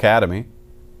Imperial Academy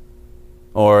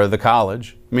or the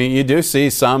college. I mean, you do see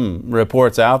some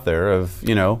reports out there of,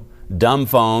 dumb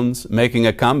phones making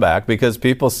a comeback because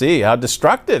people see how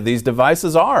destructive these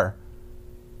devices are.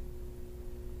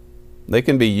 They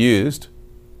can be used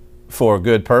for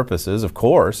good purposes, of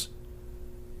course,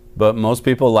 but most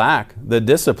people lack the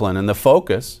discipline and the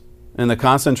focus and the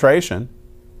concentration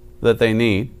that they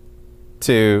need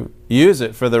to use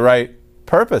it for the right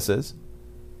purposes.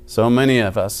 So many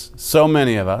of us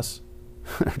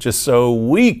are just so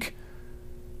weak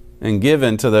and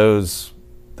given to those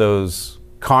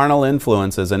carnal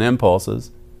influences and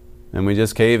impulses, and we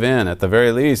just cave in. At the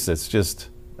very least, it's just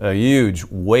a huge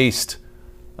waste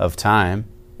of time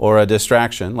or a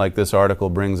distraction, like this article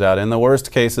brings out. In the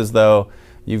worst cases, though,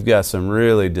 you've got some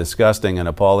really disgusting and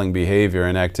appalling behavior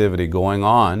and activity going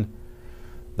on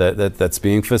that's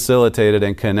being facilitated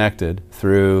and connected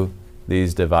through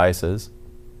these devices.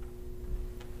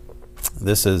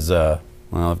 This is, I've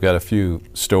got a few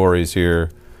stories here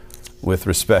with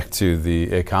respect to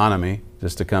the economy.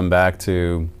 Just to come back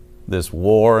to this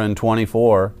war in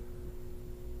 24,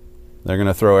 they're going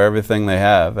to throw everything they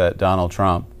have at Donald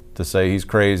Trump to say he's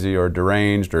crazy or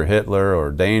deranged or Hitler or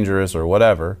dangerous or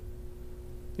whatever,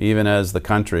 even as the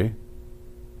country,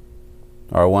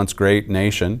 our once great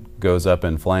nation, goes up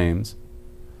in flames.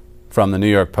 From the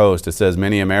New York Post, it says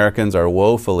many Americans are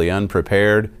woefully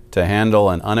unprepared to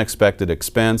handle an unexpected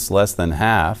expense. Less than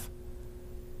half,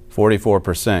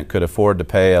 44%, could afford to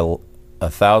pay a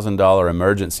 $1,000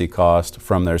 emergency cost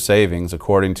from their savings,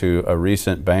 according to a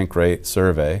recent Bankrate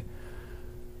survey.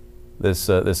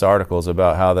 This article is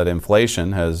about how that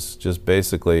inflation has just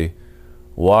basically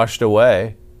washed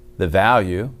away the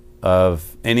value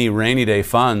of any rainy day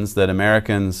funds that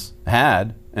Americans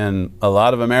had, and a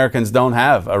lot of Americans don't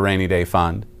have a rainy day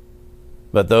fund.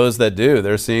 But those that do,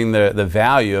 they're seeing the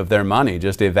value of their money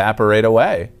just evaporate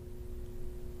away.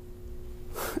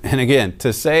 And again,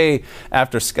 to say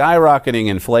after skyrocketing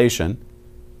inflation,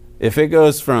 if it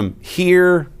goes from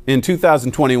here in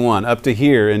 2021 up to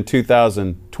here in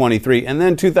 2023, and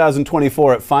then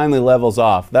 2024 it finally levels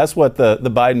off, that's what the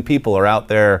Biden people are out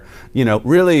there,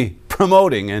 really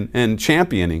promoting and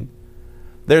championing.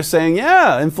 They're saying,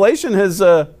 yeah, inflation has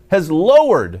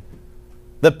lowered.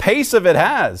 The pace of it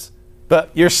has,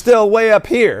 but you're still way up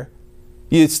here.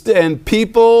 And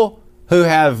people who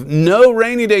have no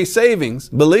rainy day savings,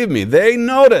 believe me, they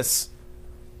notice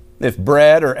if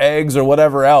bread or eggs or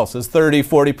whatever else is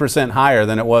 30-40% higher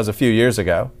than it was a few years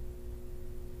ago.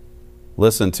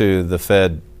 Listen to the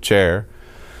Fed chair,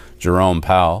 Jerome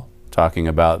Powell, talking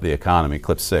about the economy.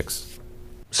 Clip 6.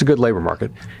 It's a good labor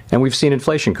market, and we've seen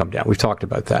inflation come down. We've talked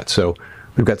about that. So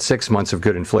we've got 6 months of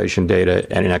good inflation data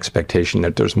and an expectation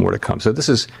that there's more to come. So this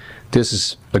is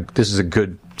a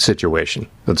good situation.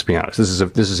 Let's be honest. This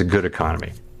is a good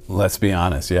economy. Let's be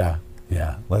honest. Yeah.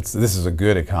 This is a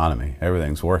good economy.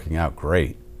 Everything's working out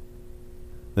great.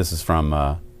 This is from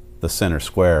the Center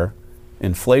Square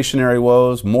inflationary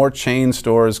woes, more chain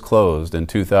stores closed in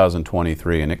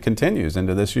 2023, and it continues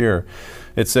into this year.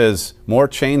 It says more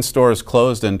chain stores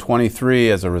closed in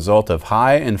 23 as a result of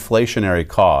high inflationary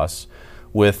costs,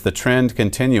 with the trend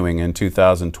continuing in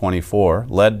 2024,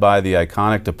 led by the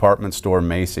iconic department store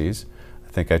Macy's.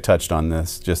 I think I touched on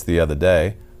this just the other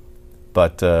day,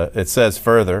 but it says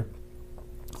further,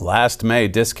 last May,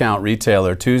 discount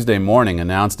retailer Tuesday Morning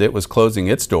announced it was closing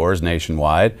its doors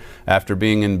nationwide after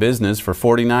being in business for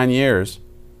 49 years.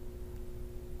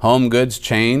 Home goods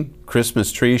chain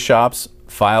Christmas Tree Shops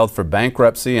filed for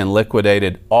bankruptcy and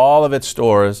liquidated all of its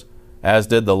stores, as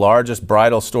did the largest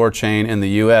bridal store chain in the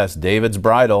U.S., David's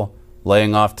Bridal,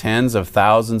 laying off tens of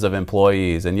thousands of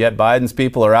employees. And yet Biden's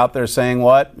people are out there saying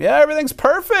what? Yeah, everything's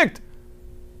perfect.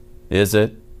 Is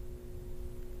it?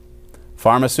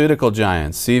 Pharmaceutical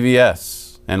giants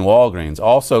CVS and Walgreens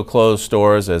also closed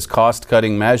stores as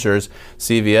cost-cutting measures.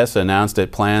 CVS announced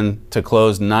it planned to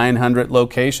close 900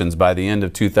 locations by the end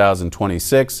of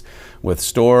 2026. With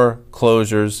store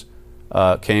closures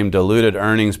came diluted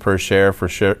earnings per share for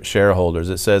shareholders.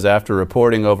 It says after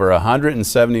reporting over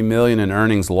 $170 million in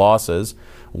earnings losses,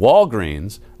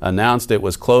 Walgreens announced it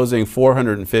was closing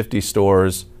 450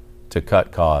 stores to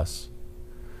cut costs.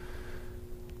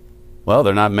 Well,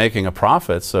 they're not making a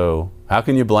profit, so how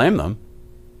can you blame them?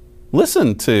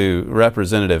 Listen to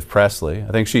Representative Presley.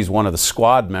 I think she's one of the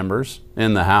squad members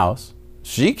in the House.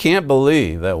 She can't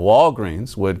believe that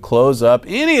Walgreens would close up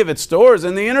any of its stores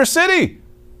in the inner city.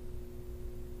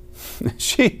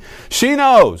 She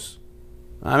knows.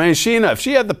 I mean, if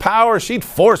she had the power, she'd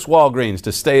force Walgreens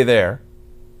to stay there.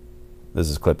 This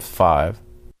is clip 5.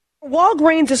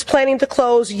 Walgreens is planning to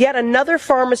close yet another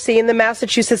pharmacy in the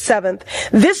Massachusetts 7th,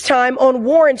 this time on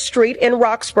Warren Street in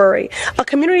Roxbury, a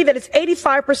community that is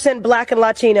 85% Black and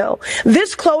Latino.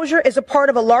 This closure is a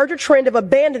part of a larger trend of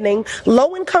abandoning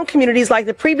low-income communities like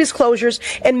the previous closures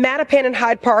in Mattapan and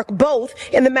Hyde Park, both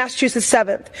in the Massachusetts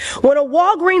 7th. When a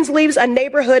Walgreens leaves a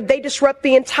neighborhood, they disrupt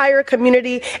the entire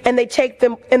community, and they take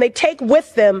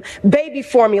with them baby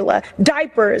formula,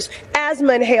 diapers,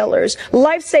 asthma inhalers,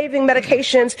 life-saving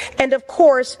medications, and of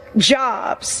course,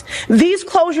 jobs. These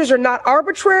closures are not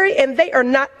arbitrary and they are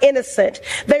not innocent.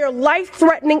 They are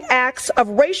life-threatening acts of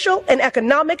racial and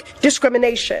economic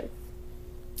discrimination.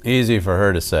 Easy for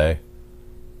her to say.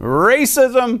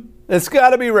 Racism. It's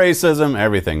got to be racism.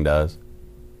 Everything does.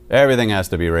 Everything has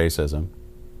to be racism.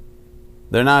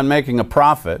 They're not making a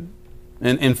profit.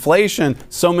 And inflation,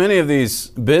 so many of these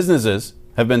businesses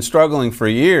have been struggling for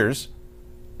years,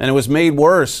 and it was made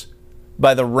worse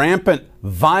by the rampant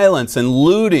violence and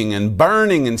looting and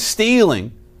burning and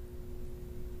stealing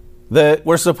that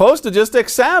we're supposed to just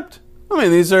accept. I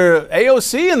mean, these are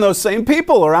AOC and those same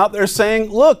people are out there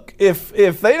saying, look, if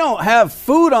they don't have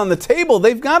food on the table,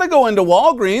 they've got to go into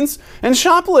Walgreens and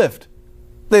shoplift.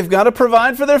 They've got to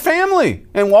provide for their family.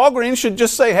 And Walgreens should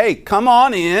just say, hey, come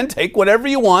on in, take whatever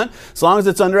you want, as long as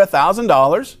it's under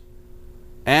 $1,000.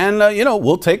 And,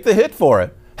 we'll take the hit for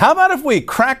it. How about if we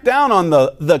crack down on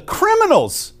the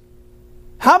criminals?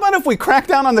 How about if we crack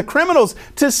down on the criminals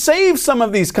to save some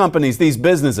of these companies, these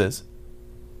businesses?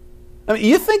 I mean,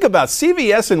 you think about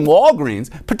CVS and Walgreens,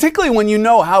 particularly when you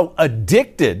know how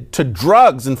addicted to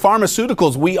drugs and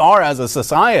pharmaceuticals we are as a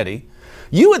society,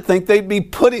 you would think they'd be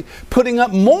putting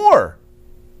up more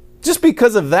just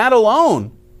because of that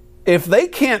alone. If they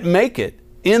can't make it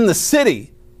in the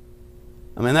city,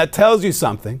 I mean, that tells you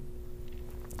something.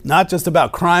 Not just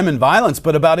about crime and violence,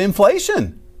 but about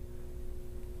inflation.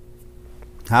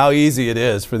 How easy it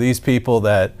is for these people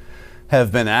that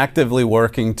have been actively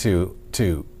working to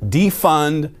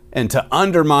defund and to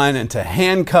undermine and to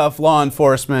handcuff law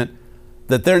enforcement,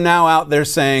 that they're now out there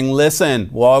saying, listen,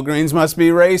 Walgreens must be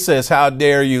racist. How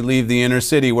dare you leave the inner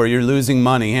city where you're losing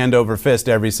money hand over fist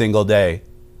every single day?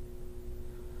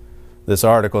 This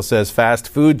article says fast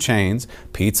food chains,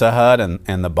 Pizza Hut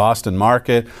and the Boston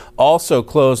Market, also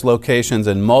closed locations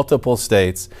in multiple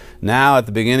states. Now, at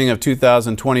the beginning of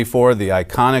 2024, the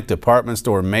iconic department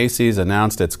store Macy's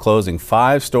announced it's closing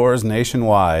 5 stores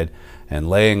nationwide and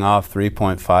laying off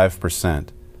 3.5%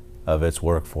 of its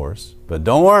workforce. But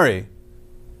don't worry.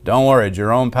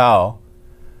 Jerome Powell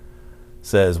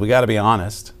says we got to be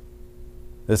honest.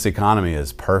 This economy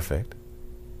is perfect.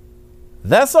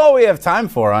 That's all we have time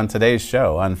for on today's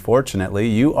show. Unfortunately,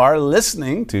 you are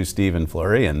listening to Stephen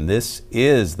Flurry, and this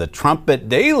is the Trumpet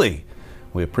Daily.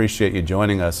 We appreciate you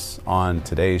joining us on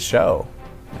today's show,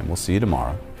 and we'll see you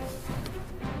tomorrow.